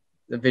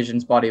the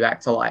Vision's body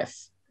back to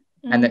life,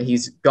 and that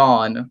he's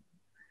gone,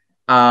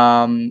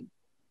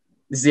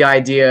 is the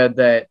idea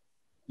that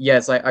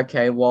it's like,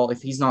 okay, well,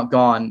 if he's not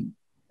gone,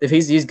 if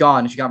he's gone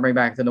and she can't bring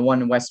back, then the one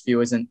in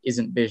Westview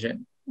isn't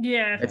Vision.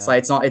 It's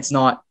like it's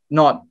not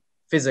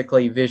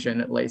physically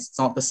Vision, at least it's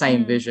not the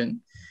same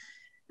Vision.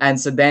 And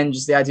so then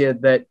just the idea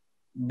that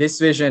this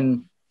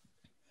Vision,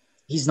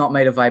 he's not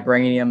made of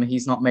vibranium,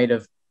 he's not made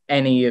of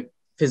any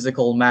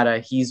physical matter,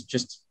 he's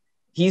just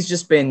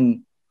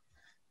been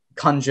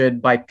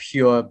conjured by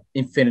pure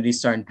Infinity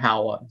Stone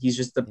power. He's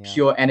just the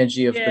pure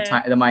energy of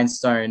the Mind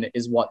Stone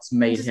is what's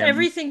made him.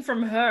 Everything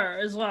from her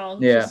as well.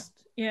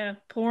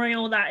 Pouring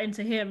all that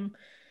into him.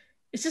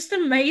 It's just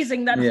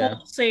amazing, that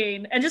whole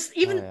scene. And just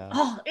even,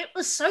 it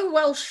was so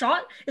well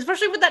shot,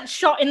 especially with that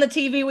shot in the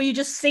TV where you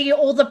just see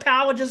all the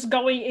power just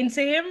going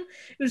into him.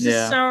 It was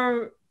just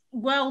so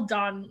well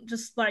done,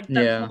 just like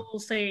that whole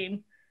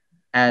scene.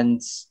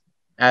 And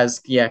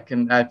as I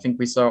think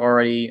we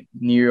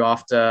knew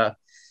after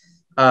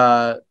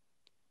 2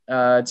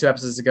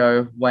 episodes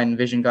ago, when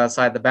Vision got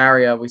outside the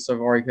barrier, we sort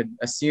of already could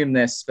assume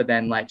this, but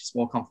then like just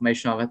more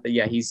confirmation of it, that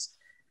he's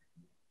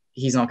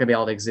not gonna be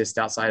able to exist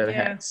outside of the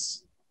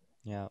Hex.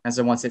 And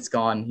so once it's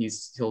gone,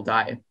 he'll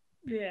die.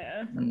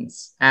 And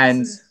it's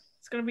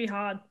gonna be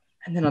hard.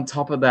 And then on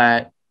top of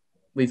that,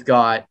 we've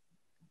got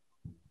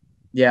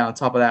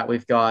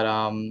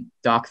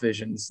Dark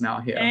Visions now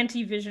here.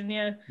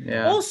 Anti-Vision,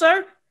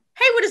 Also,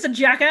 Hayward is a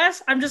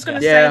jackass. I'm just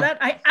gonna say that.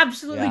 I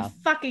absolutely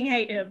fucking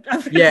hate him.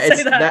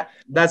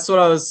 That's what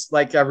I was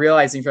like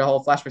realizing for the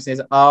whole flashback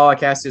scene.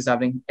 Okay, I see what's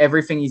happening.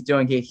 Everything he's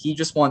doing here, he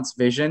just wants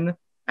Vision,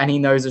 and he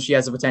knows that she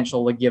has the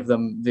potential to give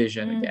them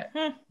Vision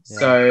again.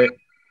 So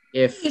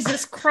if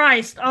Jesus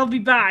Christ, I'll be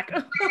back.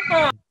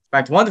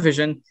 Back to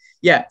WandaVision,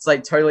 it's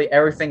like totally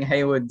everything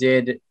Hayward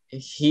did.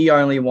 He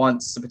only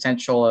wants the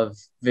potential of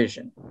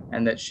Vision,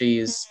 and that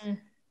she's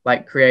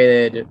like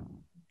created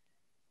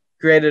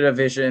a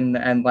Vision,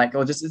 and like,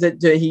 or just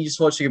he just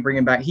wants to bring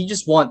him back. He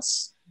just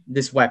wants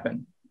this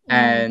weapon,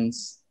 and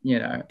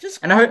just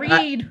and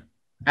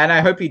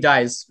I hope he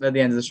dies at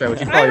the end of the show, which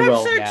he probably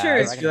will. So too.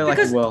 I feel like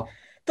he will.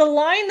 The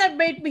line that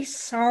made me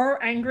so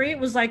angry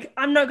was like,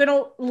 "I'm not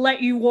gonna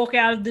let you walk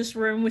out of this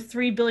room with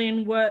 $3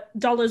 billion worth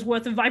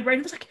of vibranium."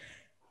 It was like,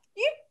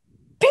 you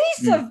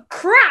piece of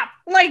crap!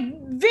 Like,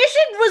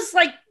 Vision was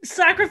like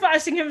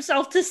sacrificing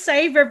himself to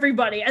save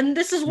everybody, and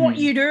this is what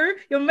you do.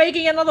 You're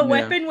making another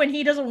weapon when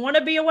he doesn't want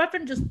to be a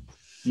weapon. Just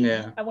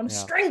I want to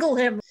strangle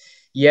him.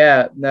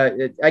 I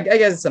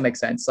guess that makes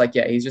sense. Like,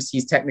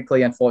 he's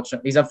technically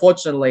he's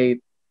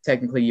unfortunately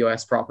technically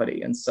US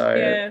property, and so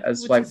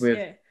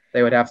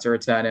they would have to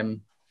return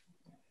him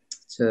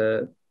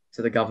to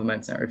the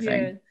government and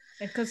everything.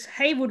 Because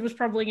Hayward was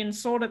probably in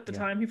Sword at the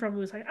time. He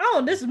probably was like,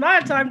 "Oh, this is my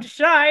time to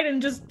shine,"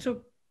 and just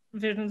took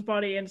Vision's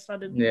body and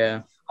started.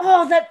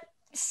 Oh, that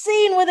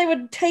scene where they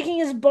were taking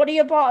his body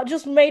apart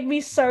just made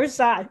me so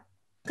sad.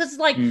 Because,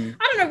 like, I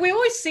don't know, we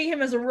always see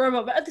him as a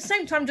robot, but at the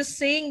same time, just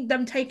seeing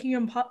them taking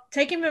him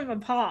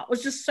apart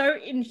was just so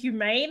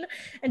inhumane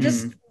and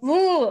just,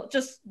 no.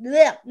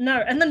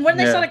 And then when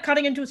they started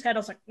cutting into his head, I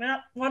was like,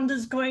 nah,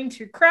 Wanda's going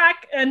to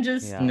crack, and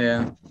just,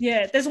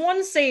 there's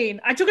one scene,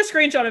 I took a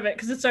screenshot of it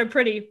because it's so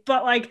pretty,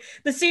 but, like,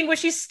 the scene where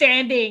she's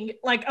standing,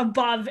 like,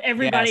 above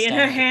everybody and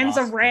her hands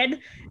are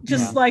red,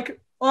 just like,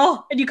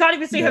 and you can't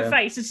even see her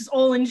face, it's just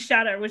all in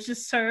shadow, which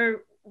is so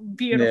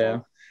beautiful. Yeah.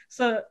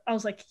 So I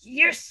was like,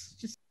 yes.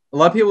 Just a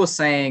lot of people were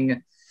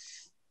saying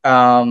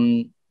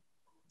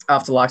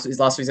after last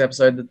week's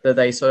episode that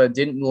they sort of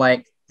didn't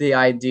like the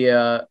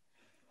idea,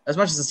 as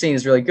much as the scene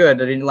is really good,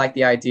 they didn't like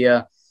the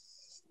idea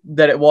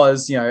that it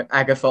was,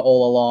 Agatha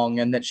all along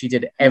and that she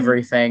did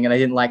everything, and I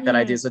didn't like that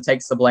idea, so it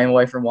takes the blame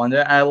away from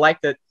Wanda. And I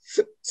like that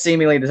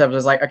seemingly this episode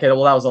was like, okay,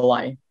 well, that was a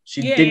lie.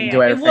 She didn't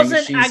do everything. It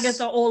wasn't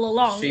Agatha all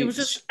along. It was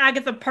just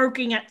Agatha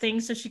poking at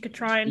things so she could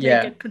try and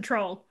take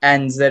control.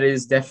 And that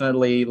is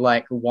definitely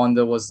like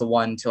Wanda was the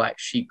one to like,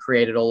 she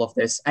created all of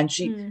this.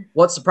 And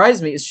what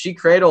surprised me is she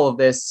created all of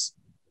this,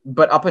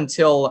 but up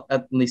until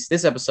at least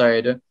this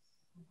episode,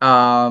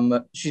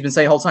 she's been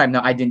saying the whole time, no,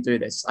 I didn't do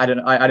this. I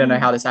don't know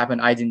how this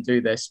happened. I didn't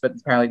do this. But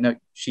apparently, no,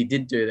 she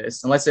did do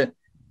this. Unless it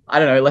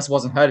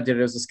wasn't her that did it.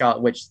 It was the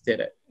Scarlet Witch that did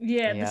it.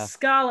 Yeah, the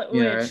Scarlet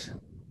Witch.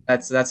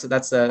 That's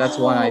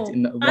one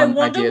idea. I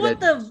wonder what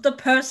the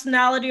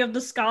personality of the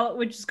Scarlet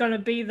Witch is going to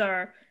be,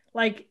 though.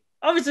 Like,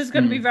 obviously, it's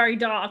going to be very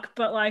dark,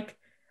 but like,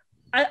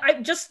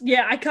 I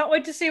can't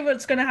wait to see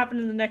what's going to happen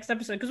in the next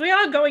episode, because we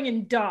are going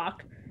in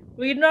dark.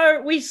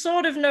 We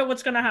sort of know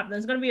what's going to happen.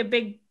 There's going to be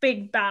a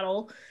big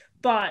battle,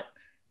 but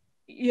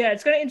yeah,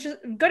 it's going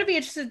to be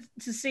interesting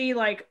to see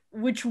like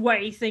which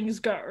way things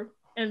go.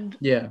 And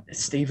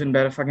Steven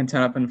better fucking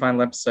turn up in the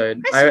final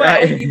episode. I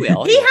swear, he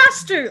will. He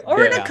has to,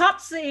 or in a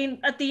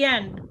cutscene at the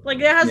end. Like,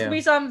 there has to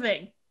be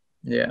something.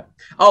 Yeah.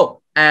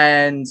 Oh,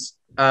 and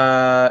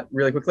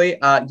really quickly,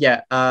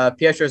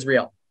 Pietro is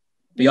real.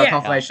 We got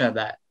confirmation of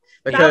that,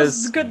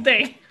 because that's a good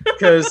thing.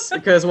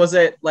 because was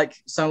it like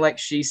something like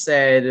she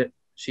said,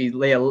 she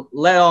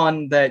let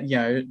on that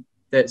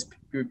that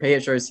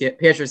Pietro's here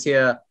because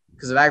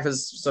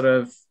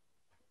of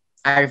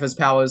Agatha's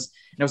powers,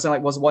 and it was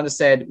something like Wanda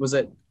said, was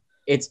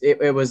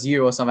it was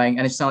you or something,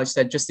 and it sounded like she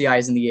said just the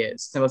eyes and the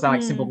ears. So it was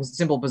like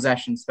simple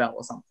possession spell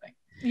or something.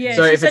 Yeah,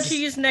 so she said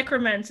she used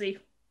necromancy.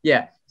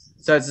 Yeah,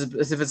 so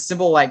if it's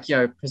simple like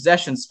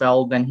possession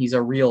spell, then he's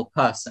a real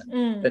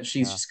person that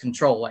she's just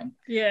controlling.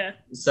 Yeah.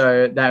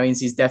 So that means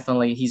he's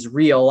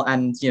real,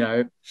 and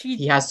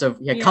he has to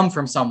come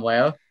from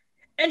somewhere.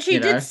 And she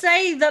did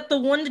say that the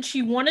one that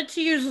she wanted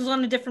to use was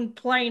on a different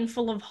plane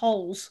full of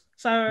holes.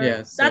 So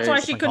that's why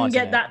she couldn't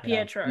get that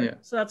Pietro. Yeah.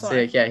 So that's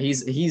why. So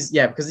he's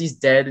because he's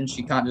dead and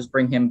she can't just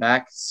bring him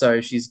back. So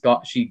she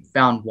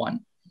found one.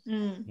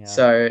 Yeah.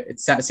 So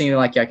it's seeming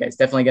like it's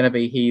definitely going to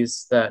be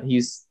he's that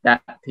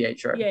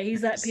Pietro. Yeah,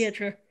 he's that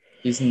Pietro.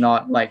 He's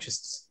not like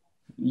just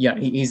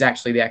he's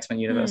actually the X-Men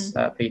universe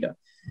Peter.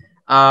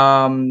 So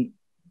I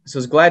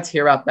was glad to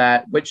hear about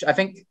that, which I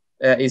think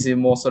is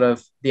more sort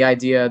of the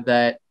idea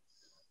that.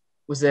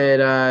 Was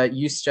it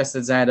you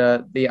suggested,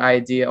 Xander, the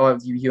idea, or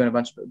you and a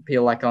bunch of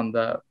people like on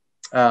the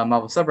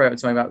Marvel subreddit were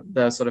talking about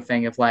the sort of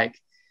thing of like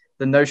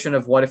the notion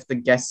of what if the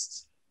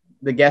guest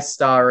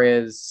star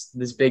is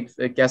this big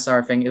guest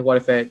star thing? What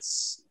if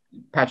it's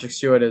Patrick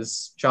Stewart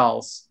as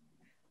Charles?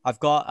 I've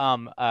got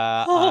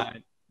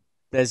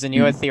there's a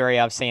newer theory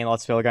I've seen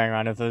lots of people going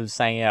around of them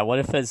saying, what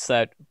if it's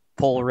that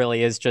Paul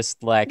really is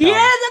just like that's what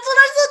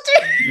I thought too.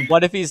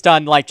 What if he's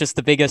done like just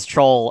the biggest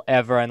troll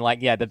ever, and like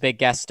the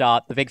big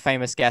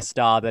famous guest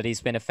star that he's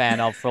been a fan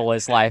of for all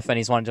his life, and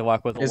he's wanted to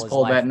work with all his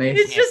Paul life. Bettany.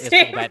 It's just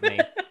him. Paul Bettany.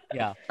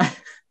 Yeah.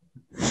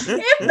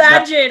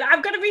 Imagine,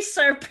 I'm gonna be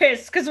so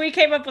pissed because we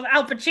came up with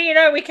Al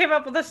Pacino, we came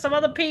up with some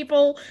other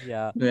people.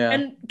 Yeah.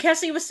 And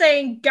Cassie was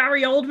saying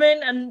Gary Oldman,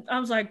 and I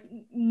was like,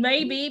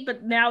 maybe,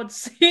 but now it's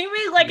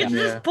seeming like it's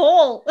just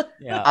Paul.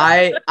 Yeah.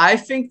 I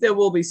think there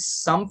will be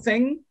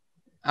something.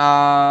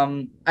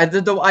 I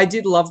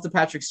did love the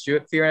Patrick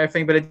Stewart theory and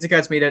everything, but it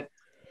occurred to me that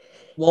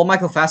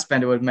Michael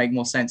Fassbender would make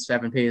more sense to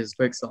Evan Peters'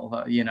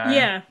 Quicksilver,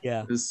 Yeah.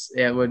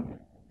 It would.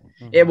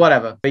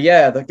 Whatever. But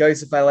yeah, that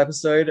goes to the final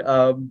episode.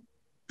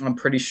 I'm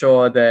pretty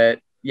sure that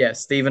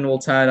Steven will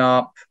turn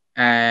up,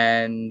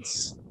 and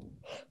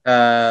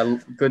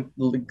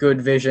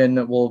good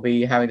Vision will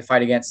be having to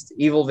fight against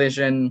evil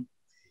Vision,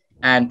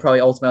 and probably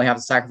ultimately have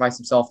to sacrifice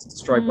himself to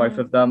destroy both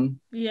of them.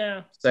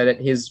 Yeah. So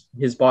that his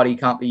body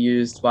can't be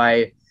used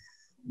by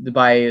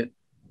corrupts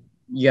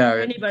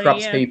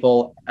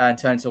people and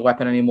turn into a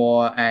weapon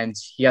anymore, and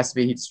he has to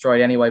be destroyed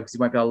anyway because he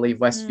won't be able to leave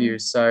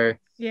Westview. So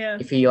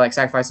if he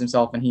sacrifices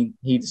himself and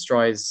he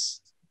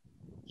destroys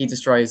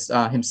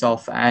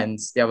himself and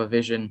the other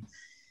Vision.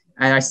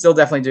 And I still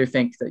definitely do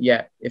think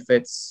that if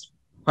it's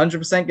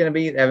 100% going to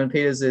be Evan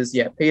Peters is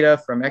Peter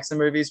from X-Men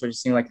movies, which it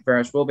seems like it very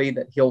much will be,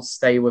 that he'll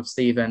stay with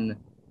Steven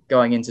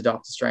going into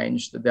Doctor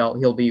Strange, that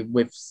he'll be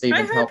with Steven.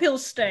 I hope he'll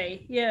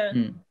stay,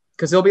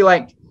 because he'll be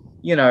like,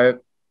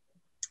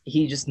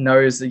 he just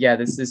knows that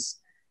there's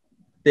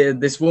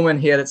this woman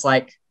here that's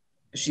like,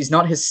 she's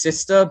not his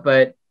sister,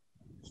 but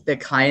they're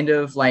kind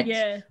of like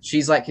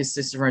she's like his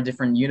sister from a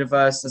different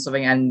universe and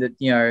something, and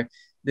that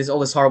there's all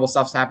this horrible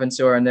stuff's happened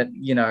to her, and that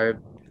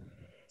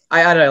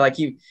I don't know, like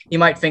he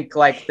might think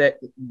like that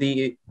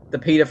the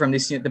Pietro from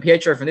this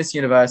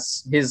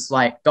universe, his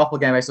like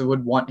doppelganger basically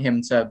would want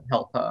him to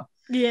help her.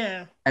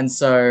 Yeah. And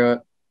so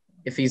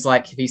if he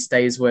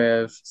stays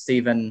with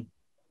Steven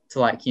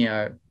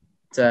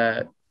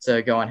to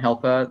to go and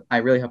help her. I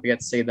really hope we get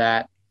to see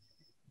that.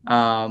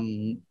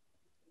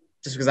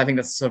 Just because I think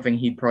that's the sort of thing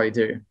he'd probably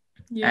do.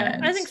 Yeah,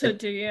 I think so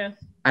too. Yeah.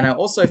 And I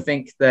also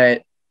think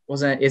that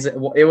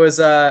it was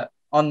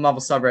on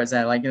Marvel subreddit,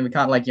 and like, and we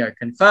can't like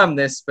confirm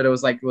this, but it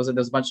was there was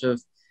a bunch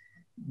of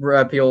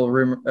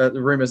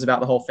rumors about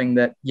the whole thing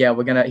that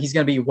he's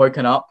gonna be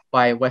woken up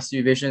by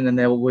Westview Vision, and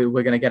then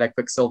we're gonna get a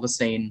Quicksilver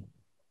scene.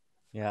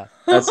 Yeah.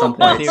 At some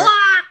point.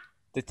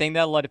 The thing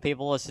that a lot of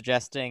people are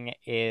suggesting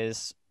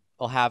is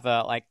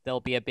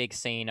there'll be a big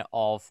scene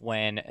of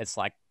when it's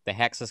like the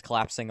hex is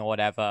collapsing or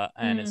whatever,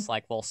 and it's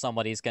like, well,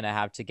 somebody's gonna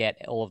have to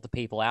get all of the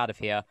people out of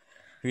here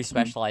who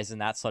specialize in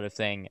that sort of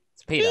thing.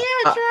 It's Peter.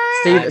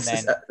 Steve.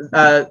 So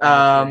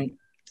I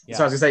was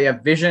gonna say,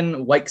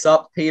 Vision wakes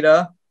up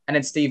Peter, and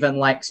then Steven's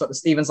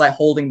like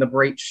holding the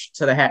breach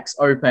to the hex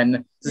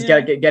open, just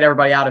get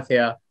everybody out of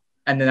here,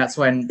 and then that's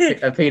when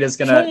Peter's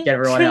gonna get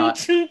everyone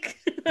out.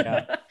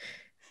 Yeah.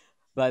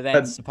 But then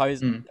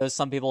there's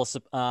some people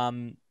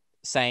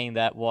saying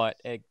that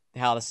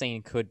how the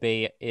scene could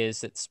be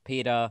is it's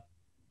Peter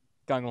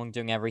going along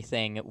doing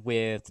everything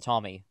with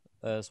Tommy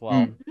as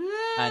well.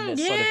 And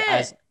it's sort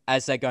of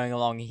as they're going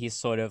along, he's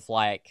sort of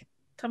like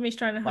Tommy's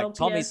trying to help. Like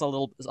Tommy's a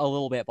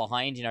little bit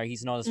behind,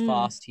 he's not as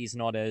fast, he's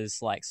not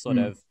as like sort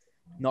of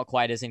not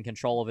quite as in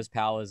control of his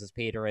powers as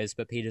Peter is,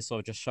 but Peter's sort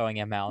of just showing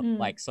him out,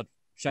 like sort of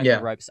showing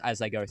the ropes as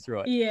they go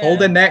through it. Yeah. Hold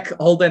their neck,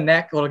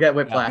 or get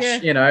whiplash.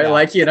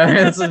 Let's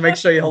just make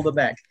sure you hold the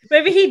neck.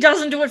 Maybe he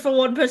doesn't do it for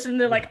one person,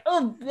 they're like,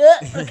 oh,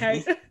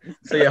 okay.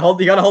 So you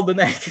gotta hold the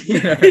neck.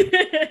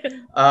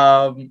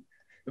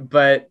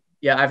 But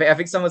yeah, I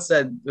think someone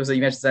said, you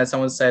mentioned that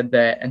someone said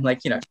that, and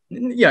like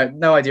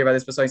no idea about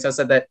this, but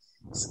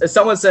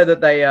someone said that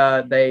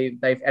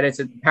they've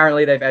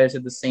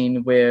edited the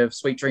scene with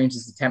Sweet Dreams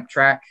as the temp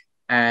track,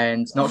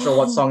 and not sure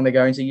what song they're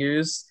going to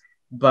use,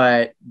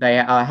 but they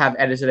have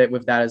edited it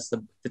with that as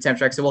the temp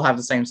track, so we'll have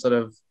the same sort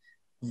of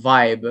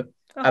vibe.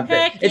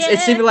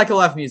 It's seeming like a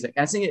live music,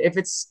 and I think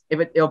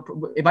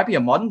it might be a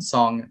modern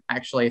song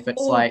actually, if it's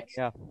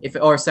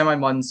or a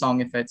semi-modern song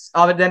if it's.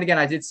 Oh, but then again,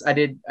 it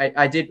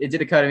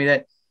did occur to me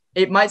that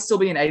it might still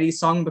be an 80s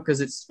song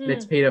because it's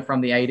Peter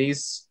from the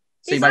 80s,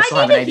 so you might still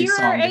have an 80s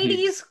song.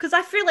 80s, because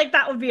I feel like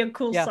that would be a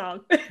cool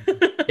song.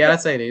 Yeah,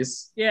 that's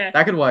 80s. Yeah,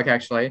 that could work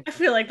actually. I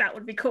feel like that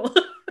would be cool.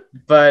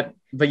 But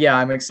yeah,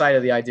 I'm excited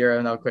at the idea of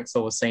another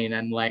Quicksilver scene,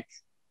 and like.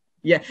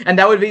 Yeah, and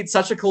that would be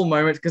such a cool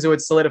moment because it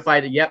would solidify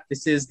that. Yep,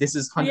 this is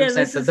 100%.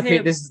 This is the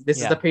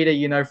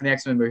Peter from the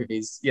X-Men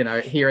movies.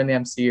 Here in the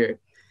MCU,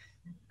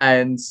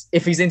 and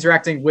if he's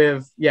interacting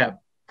with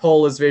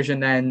Paul as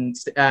Vision and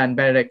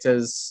Benedict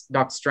as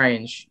Doctor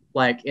Strange,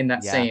 like in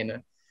that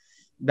scene,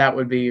 that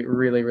would be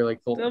really, really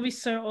cool. That would be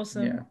so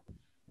awesome.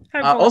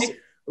 Yeah. Also,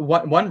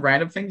 one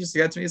random thing just to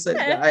get to me is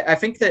that I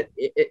think that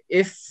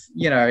if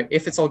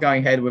it's all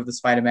going ahead with the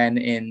Spider-Man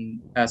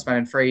in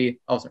Spider-Man 3,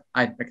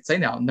 I can say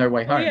now, No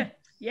Way Home.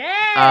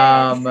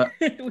 Yeah.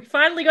 We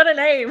finally got a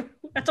name.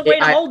 That's to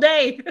wait a whole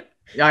day.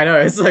 Yeah, I know.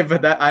 It's like,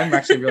 but I'm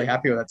actually really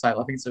happy with that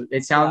title. I think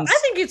it sounds. I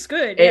think it's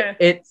good.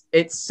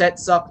 It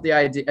sets up the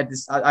idea.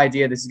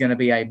 This is going to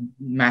be a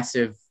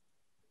massive,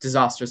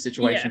 disastrous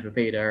situation for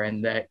Peter,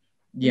 and that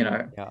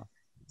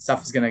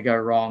stuff is going to go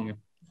wrong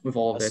with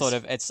all of this. Sort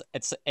of,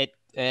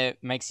 it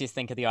makes you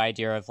think of the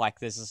idea of like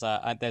there's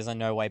a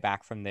no way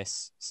back from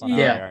this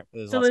scenario.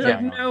 So there's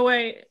like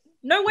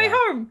no way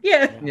home.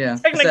 Yeah.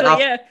 Technically,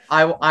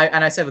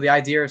 I said with the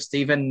idea of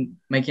Steven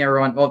making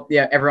everyone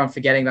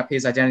forgetting about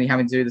Peter's identity,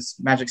 having to do this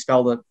magic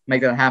spell to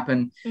make that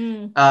happen.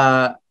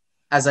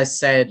 As I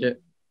said,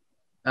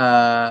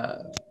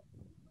 what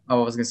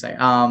was I gonna say?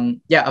 I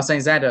was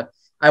saying, Xander,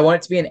 I want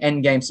it to be an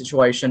endgame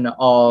situation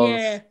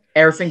of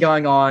everything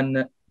going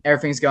on,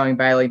 everything's going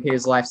badly in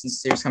Peter's life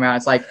since the series come out.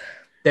 It's like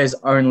there's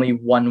only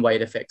one way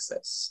to fix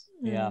this.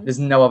 There's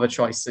no other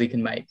choice that he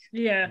can make.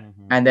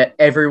 And that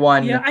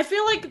everyone. I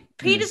feel like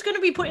Peter's going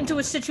to be put into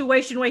a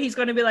situation where he's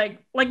going to be like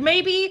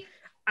maybe,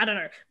 I don't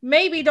know,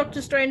 maybe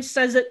Doctor Strange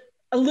says it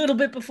a little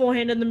bit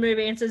beforehand in the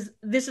movie and says,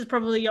 this is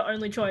probably your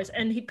only choice.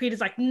 And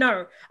Peter's like,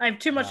 no, I have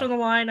too much on the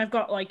line. I've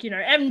got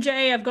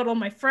MJ, I've got all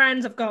my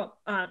friends, I've got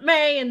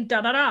May and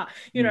da-da-da.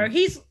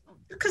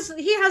 Because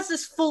he has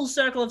this full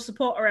circle of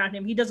support around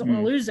him. He doesn't want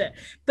to lose it.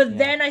 But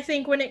then I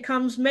think when it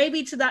comes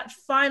maybe to that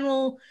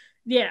final,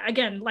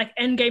 again, like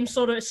endgame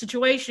sort of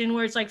situation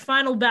where it's like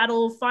final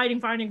battle,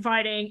 fighting,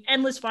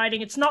 endless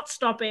fighting. It's not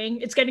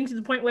stopping. It's getting to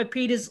the point where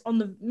Peter's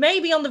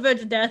maybe on the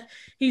verge of death.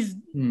 He's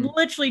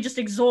literally just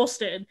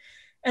exhausted.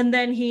 And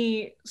then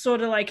he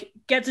sort of like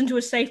gets into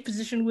a safe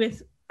position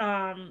with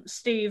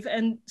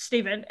Steven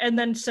and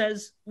then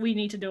says, we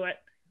need to do it.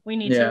 We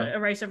need to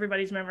erase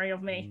everybody's memory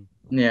of me.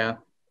 Yeah.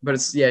 But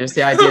it's just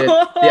the idea.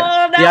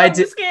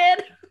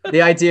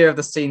 The idea of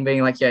the scene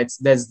being like,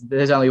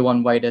 there's only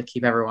one way to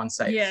keep everyone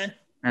safe.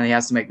 And he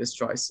has to make this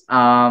choice.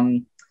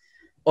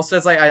 Also,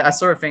 it's like I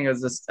saw a thing. It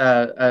was this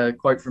a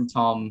quote from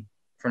Tom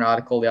from an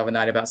article the other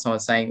night about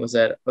someone saying I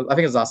think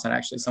it was last night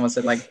actually. Someone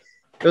said like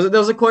there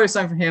was a quote or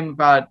something from him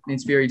about an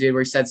interview he did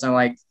where he said something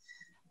like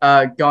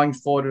going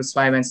forward with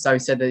Spider-Man stuff, he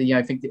said that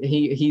I think that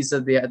he's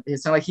of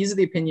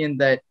the opinion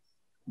that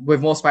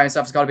with more Spider-Man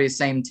stuff, it's got to be the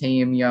same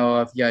team.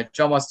 Of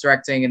John Watts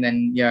directing, and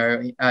then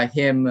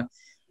him,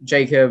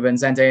 Jacob, and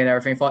Zendaya and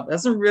everything. I thought that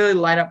doesn't really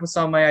line up with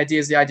some of my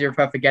ideas. The idea of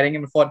her forgetting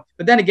him. But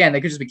then again,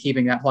 they could just be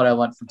keeping that plot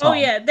element from Tom. Oh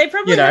yeah, they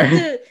probably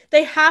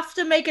have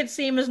to make it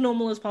seem as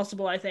normal as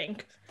possible. I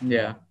think.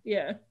 Yeah.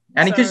 Yeah.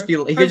 And he could just be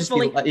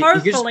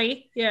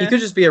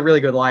a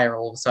really good liar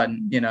all of a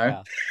sudden,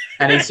 Yeah.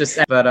 And he's just.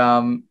 But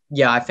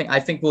I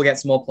think we'll get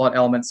some more plot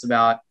elements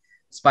about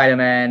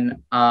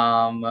Spider-Man.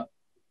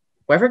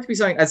 Whether it could be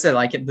something, I said,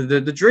 like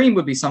the dream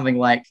would be something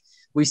like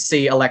we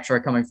see Electro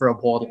coming through a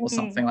portal or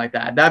something like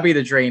that. That'd be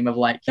the dream of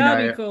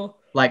that'd be cool.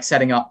 Like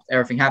setting up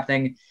everything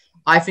happening.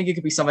 I think it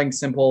could be something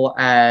simple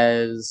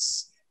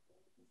as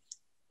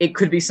it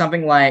could be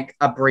something like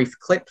a brief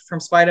clip from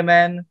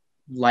Spider-Man,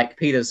 like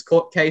Peter's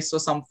court case or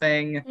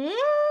something.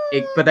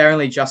 But they're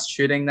only just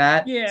shooting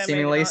that,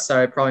 seemingly,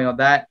 so probably not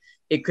that.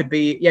 It could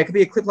be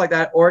a clip like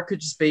that, or it could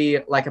just be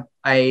like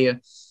a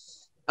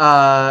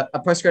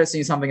post-credit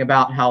scene, something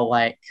about how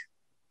like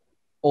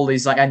all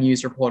these like a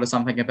news report or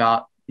something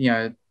about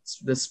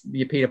this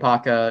Peter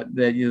Parker,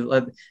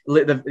 the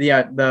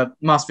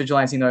masked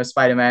vigilante knows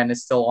Spider-Man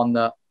is still on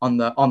the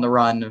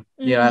run,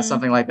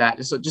 something like that.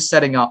 Just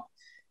setting up.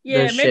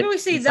 Yeah, maybe we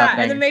see that,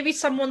 and then maybe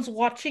someone's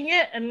watching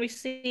it, and we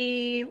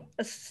see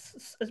a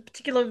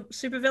particular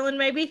supervillain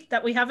maybe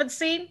that we haven't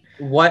seen.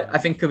 What I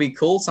think could be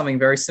cool, something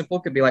very simple,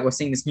 could be like we're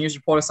seeing this news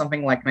report or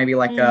something, like maybe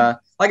like a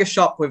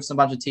shop with some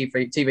bunch of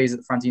TVs at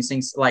the front, and you're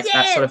seeing like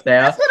that sort of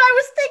there. That's what I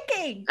was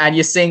thinking. And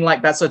you're seeing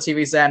like that sort of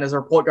TVs there, and as a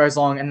report goes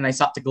along, and then they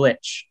start to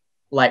glitch,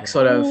 like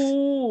sort of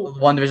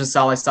WandaVision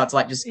style. They start to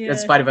like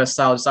Spider-Verse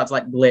style, just start to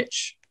like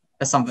glitch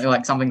or something,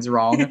 like something's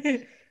wrong.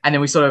 And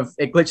then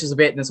it glitches a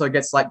bit, and then sort of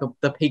gets like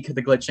the peak of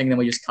the glitching, and then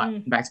we just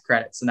cut back to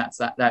credits, and that's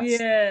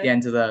the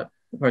end of the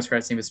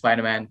post-credit scene with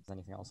Spider-Man.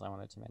 Anything else I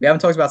wanted to mention? We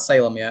haven't talked about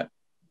Salem yet,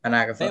 and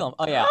Agatha. Salem,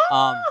 oh yeah,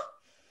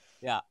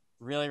 yeah,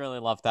 really, really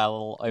loved that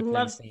little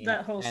opening scene.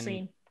 That whole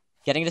scene.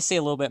 Getting to see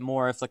a little bit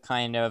more of the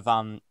kind of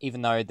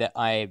even though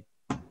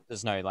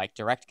there's no like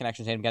direct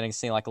connection to him, getting to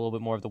see like a little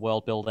bit more of the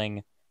world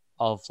building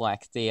of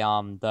like the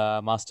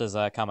Masters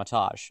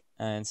Kamatage,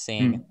 and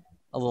seeing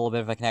a little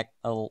bit of a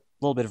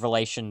little bit of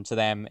relation to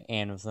them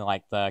in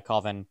like the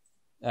Coven,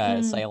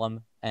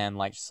 Salem, and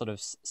like sort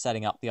of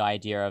setting up the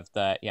idea of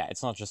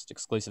it's not just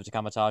exclusive to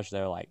Kamatage.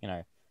 They're like,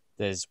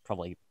 there's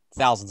probably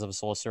thousands of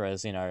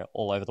sorcerers,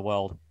 all over the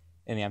world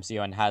in the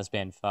MCU, and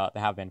they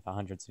have been for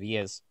hundreds of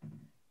years.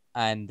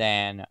 And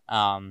then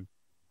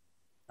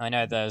I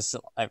know there's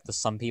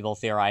some people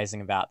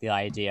theorizing about the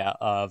idea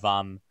of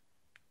I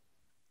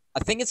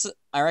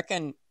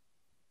reckon,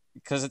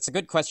 because it's a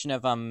good question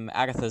of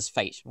Agatha's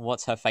fate.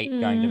 What's her fate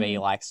going to be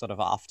like sort of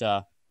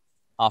after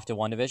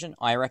WandaVision?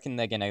 I reckon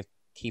they're going to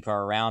keep her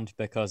around,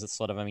 because it's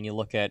sort of, you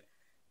look at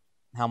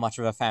how much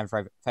of a fan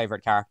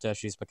favorite character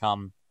she's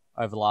become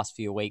over the last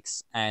few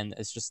weeks, and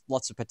it's just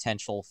lots of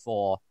potential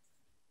for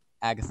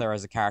Agatha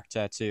as a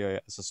character to,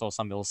 as I saw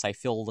some people say,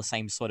 fill the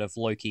same sort of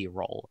Loki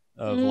role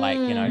of like,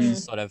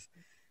 she's sort of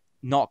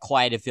not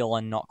quite a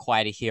villain, not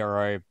quite a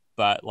hero,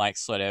 but like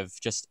sort of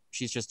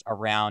she's just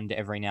around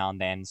every now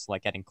and then, so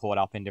like getting caught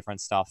up in different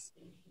stuff,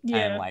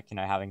 and like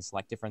having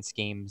like different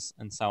schemes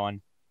and so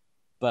on.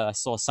 But I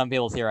saw some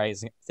people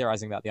theorizing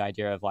about the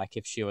idea of like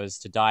if she was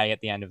to die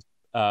at the end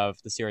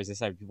of the series, they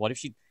said, what if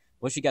she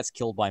gets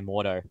killed by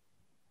Mordo?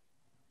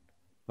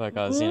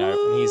 Because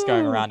he's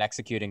going around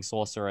executing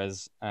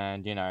sorcerers,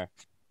 and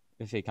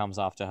if he comes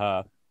after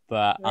her.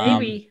 But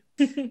maybe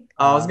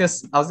I was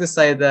gonna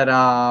say that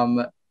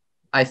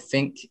I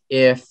think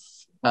if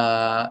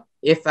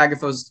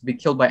Agatha was to be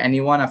killed by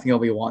anyone, I think it'll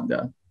be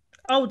Wanda.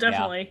 Oh,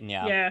 definitely.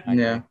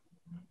 Yeah.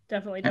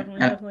 Definitely.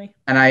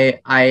 And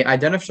I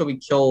don't know if she'll be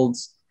killed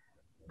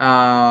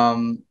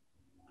off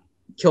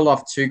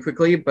too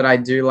quickly, but I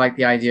do like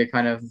the idea,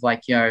 kind of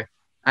like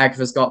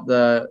Agatha's got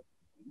the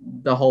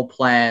whole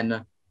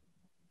plan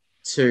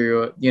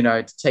to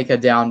take her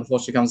down before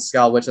she becomes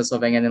Scarlet Witch or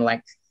something, and then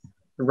like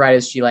right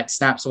as she like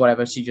snaps or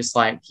whatever, she just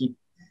like she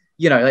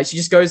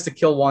just goes to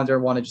kill Wanda,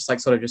 and Wanda just like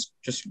sort of just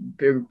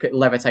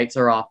levitates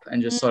her up,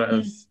 and just sort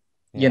of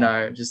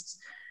just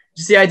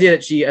the idea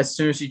that she, as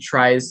soon as she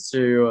tries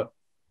to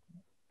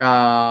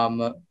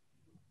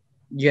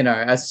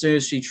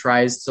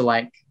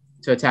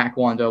attack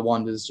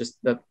Wanda's just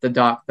the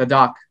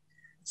dark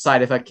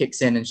side of her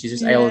kicks in, and she's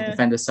just able to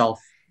defend herself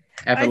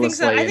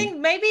effortlessly. I think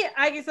maybe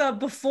Agatha,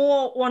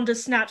 before Wanda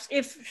snaps,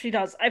 if she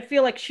does, I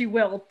feel like she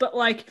will, but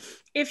like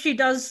if she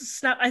does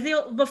snap, I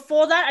think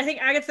before that, I think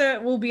Agatha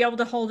will be able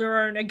to hold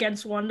her own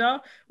against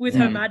Wanda with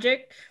her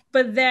magic,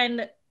 but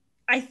then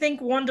I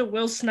think Wanda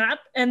will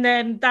snap, and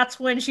then that's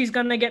when she's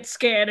gonna get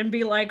scared and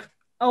be like,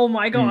 oh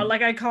my god,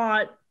 like I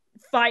can't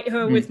fight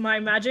her with my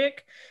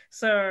magic.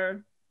 So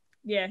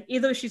yeah,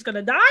 either she's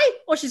gonna die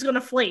or she's gonna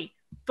flee.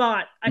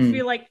 But I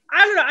feel like,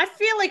 I don't know, I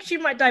feel like she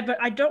might die, but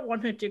I don't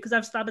want her to, because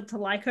I've started to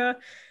like her.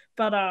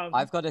 But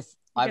I've got a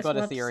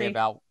theory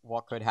about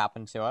what could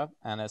happen to her,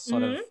 and it's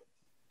sort of,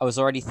 was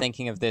already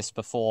thinking of this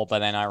before, but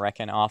then I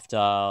reckon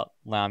after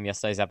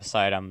yesterday's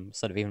episode, I'm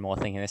sort of even more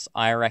thinking this.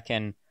 I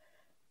reckon,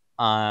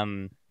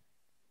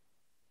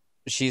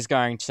 she's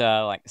going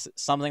to like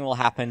something will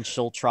happen.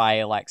 She'll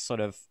try like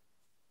sort of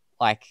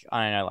like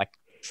I don't know, like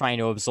trying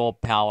to absorb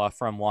power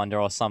from Wanda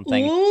or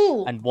something,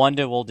 and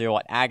Wanda will do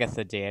what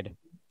Agatha did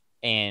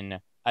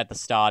at the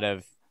start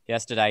of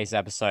yesterday's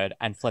episode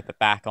and flip it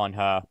back on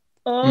her.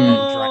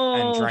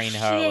 And drain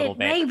her a little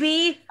bit,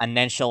 maybe, and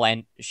then she'll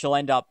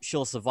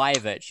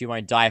survive it. She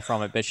won't die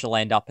from it, but she'll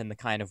end up in the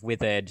kind of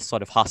withered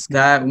sort of husk.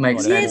 That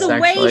makes sense. Yeah, the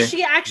actually. way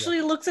she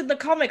actually looks at the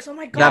comics. Oh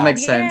my god, that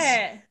makes sense.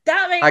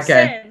 That makes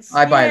sense.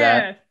 I buy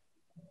that.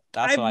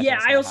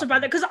 I also buy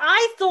that because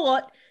I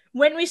thought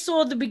when we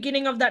saw the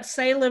beginning of that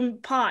Salem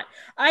part,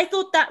 I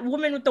thought that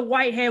woman with the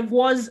white hair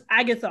was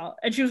Agatha,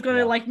 and she was going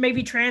to like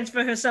maybe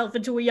transfer herself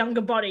into a younger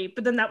body,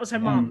 but then that was her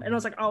mom, and I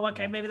was like, oh,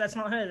 okay, maybe that's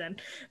not her then.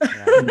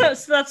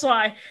 So that's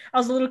why I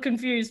was a little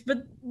confused.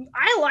 But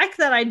I like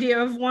that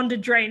idea of Wanda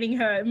draining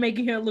her,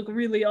 making her look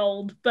really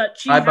old, but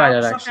she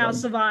somehow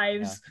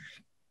survives.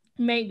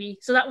 Maybe.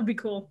 So that would be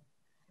cool.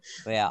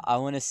 But yeah, I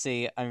want to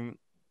see. I'm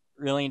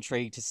really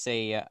intrigued to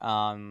see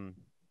all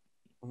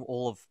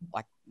of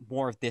like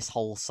more of this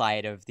whole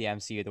side of the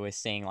MCU that we're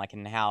seeing, like,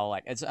 and how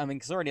like it's. I mean,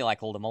 because already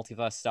like all the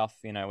multiverse stuff,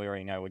 we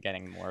already know we're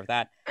getting more of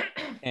that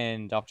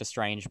in Doctor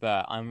Strange.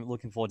 But I'm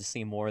looking forward to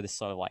seeing more of this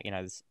sort of like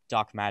this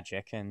dark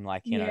magic and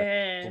like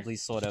know all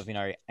these sort of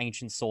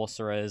ancient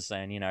sorcerers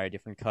and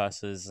different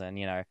curses and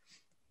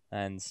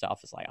and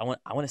stuff. It's like I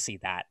want to see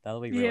that.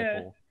 That'll be really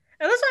cool.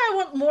 And that's why I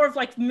want more of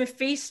like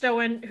Mephisto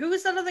and who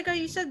was that other guy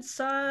you said?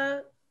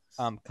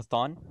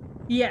 Chthon?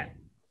 Yeah.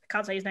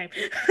 Can't say his name.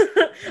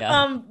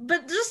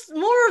 But just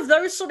more of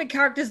those sort of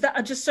characters that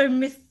are just so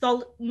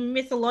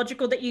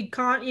mythological that you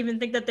can't even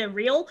think that they're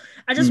real.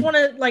 I just want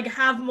to like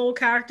have more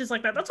characters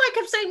like that. That's why I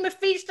kept saying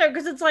Mephisto,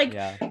 because it's like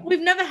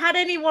we've never had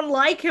anyone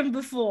like him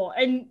before,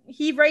 and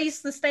he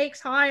raised the stakes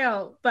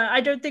higher. But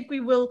I don't think we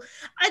will.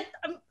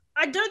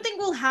 I don't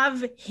think we'll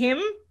have him,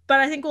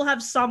 but I think we'll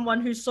have someone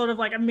who's sort of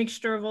like a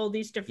mixture of all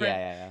these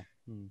different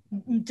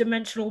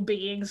dimensional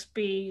beings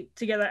be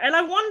together. And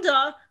I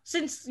wonder,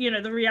 since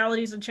the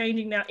realities are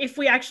changing now, if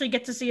we actually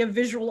get to see a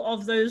visual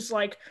of those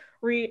like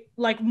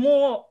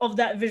more of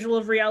that visual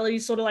of reality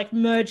sort of like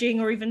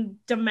merging, or even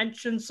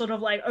dimensions sort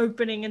of like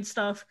opening and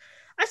stuff.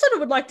 I sort of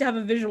would like to have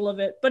a visual of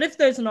it, but if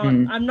there's not,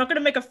 I'm not going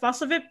to make a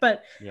fuss of it.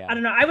 But I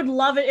don't know, I would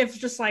love it if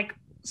just like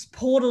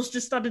portals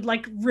just started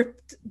like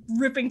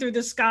ripping through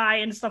the sky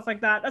and stuff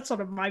like that. That's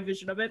sort of my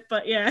vision of it.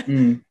 But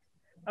I'd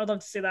love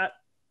to see that.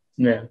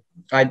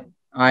 I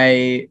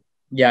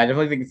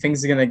definitely think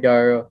things are gonna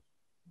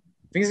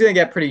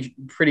get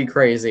pretty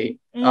crazy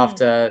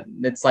after.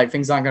 It's like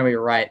things aren't gonna be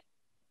right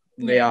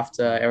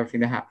after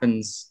everything that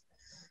happens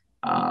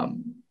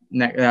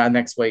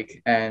next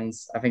week, and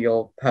I think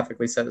it'll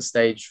perfectly set the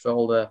stage for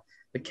all the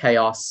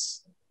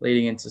chaos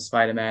leading into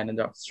Spider-Man and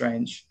Doctor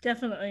Strange.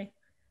 Definitely.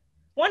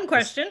 One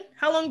question: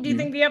 how long do you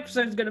think the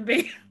episode's gonna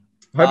be?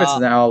 I hope it's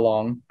an hour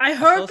long. I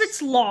hope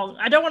it's long.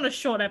 I don't want a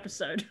short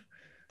episode.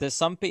 There's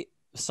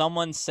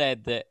someone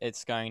said that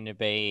it's going to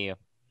be,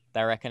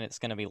 they reckon it's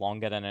going to be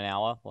longer than an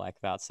hour, like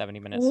about 70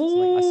 minutes or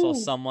something. I saw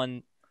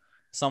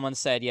someone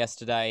said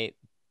yesterday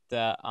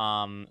that,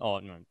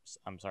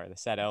 they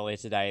said earlier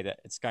today that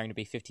it's going to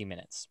be 50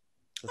 minutes.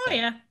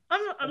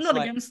 I'm not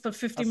against the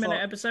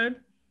 50-minute episode.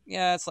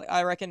 Yeah, it's like,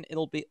 I reckon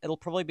it'll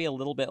probably be a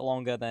little bit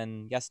longer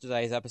than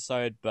yesterday's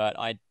episode, but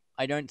I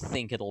don't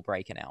think it'll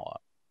break an hour.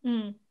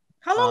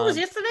 How long was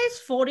yesterday's?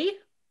 40?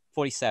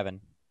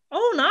 47.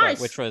 Oh, nice.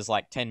 Which was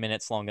like 10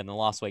 minutes longer than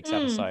last week's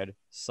episode.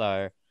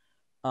 So,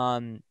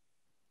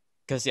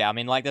 because I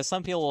mean, like, there's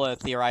some people who are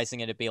theorizing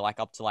it'd be like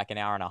up to like an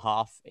hour and a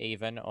half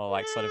even, or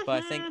like sort of,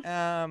 but I think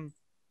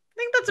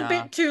that's a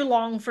bit too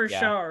long for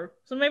sure.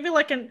 So maybe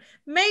like an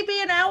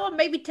hour,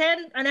 maybe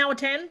an hour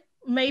 10,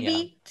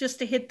 maybe just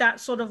to hit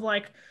that sort of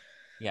like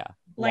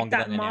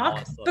that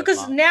mark.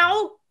 Because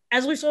now,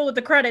 as we saw with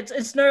the credits,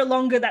 it's no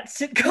longer that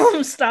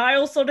sitcom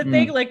style sort of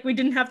thing. Like, we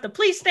didn't have to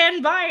please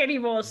stand by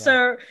anymore.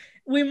 So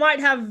we might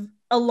have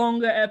a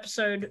longer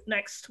episode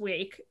next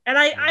week. And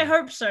I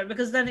hope so,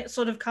 because then it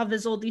sort of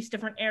covers all these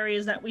different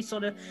areas that we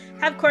sort of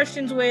have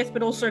questions with,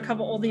 but also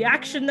cover all the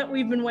action that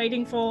we've been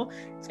waiting for.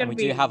 We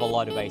do have a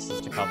lot of bases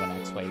to cover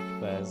next week.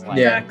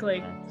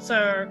 Exactly.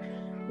 So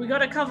we got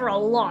to cover a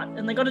lot,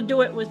 and they got to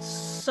do it with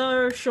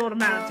so short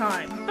amount of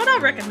time. But I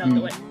reckon they'll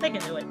do it. They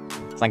can do it.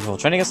 Thank you for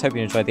joining us. Hope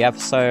you enjoyed the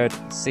episode.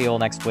 See you all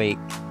next week.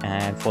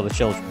 And for the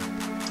children.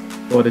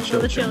 For the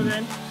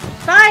children.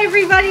 Bye,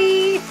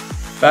 everybody.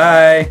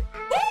 Bye.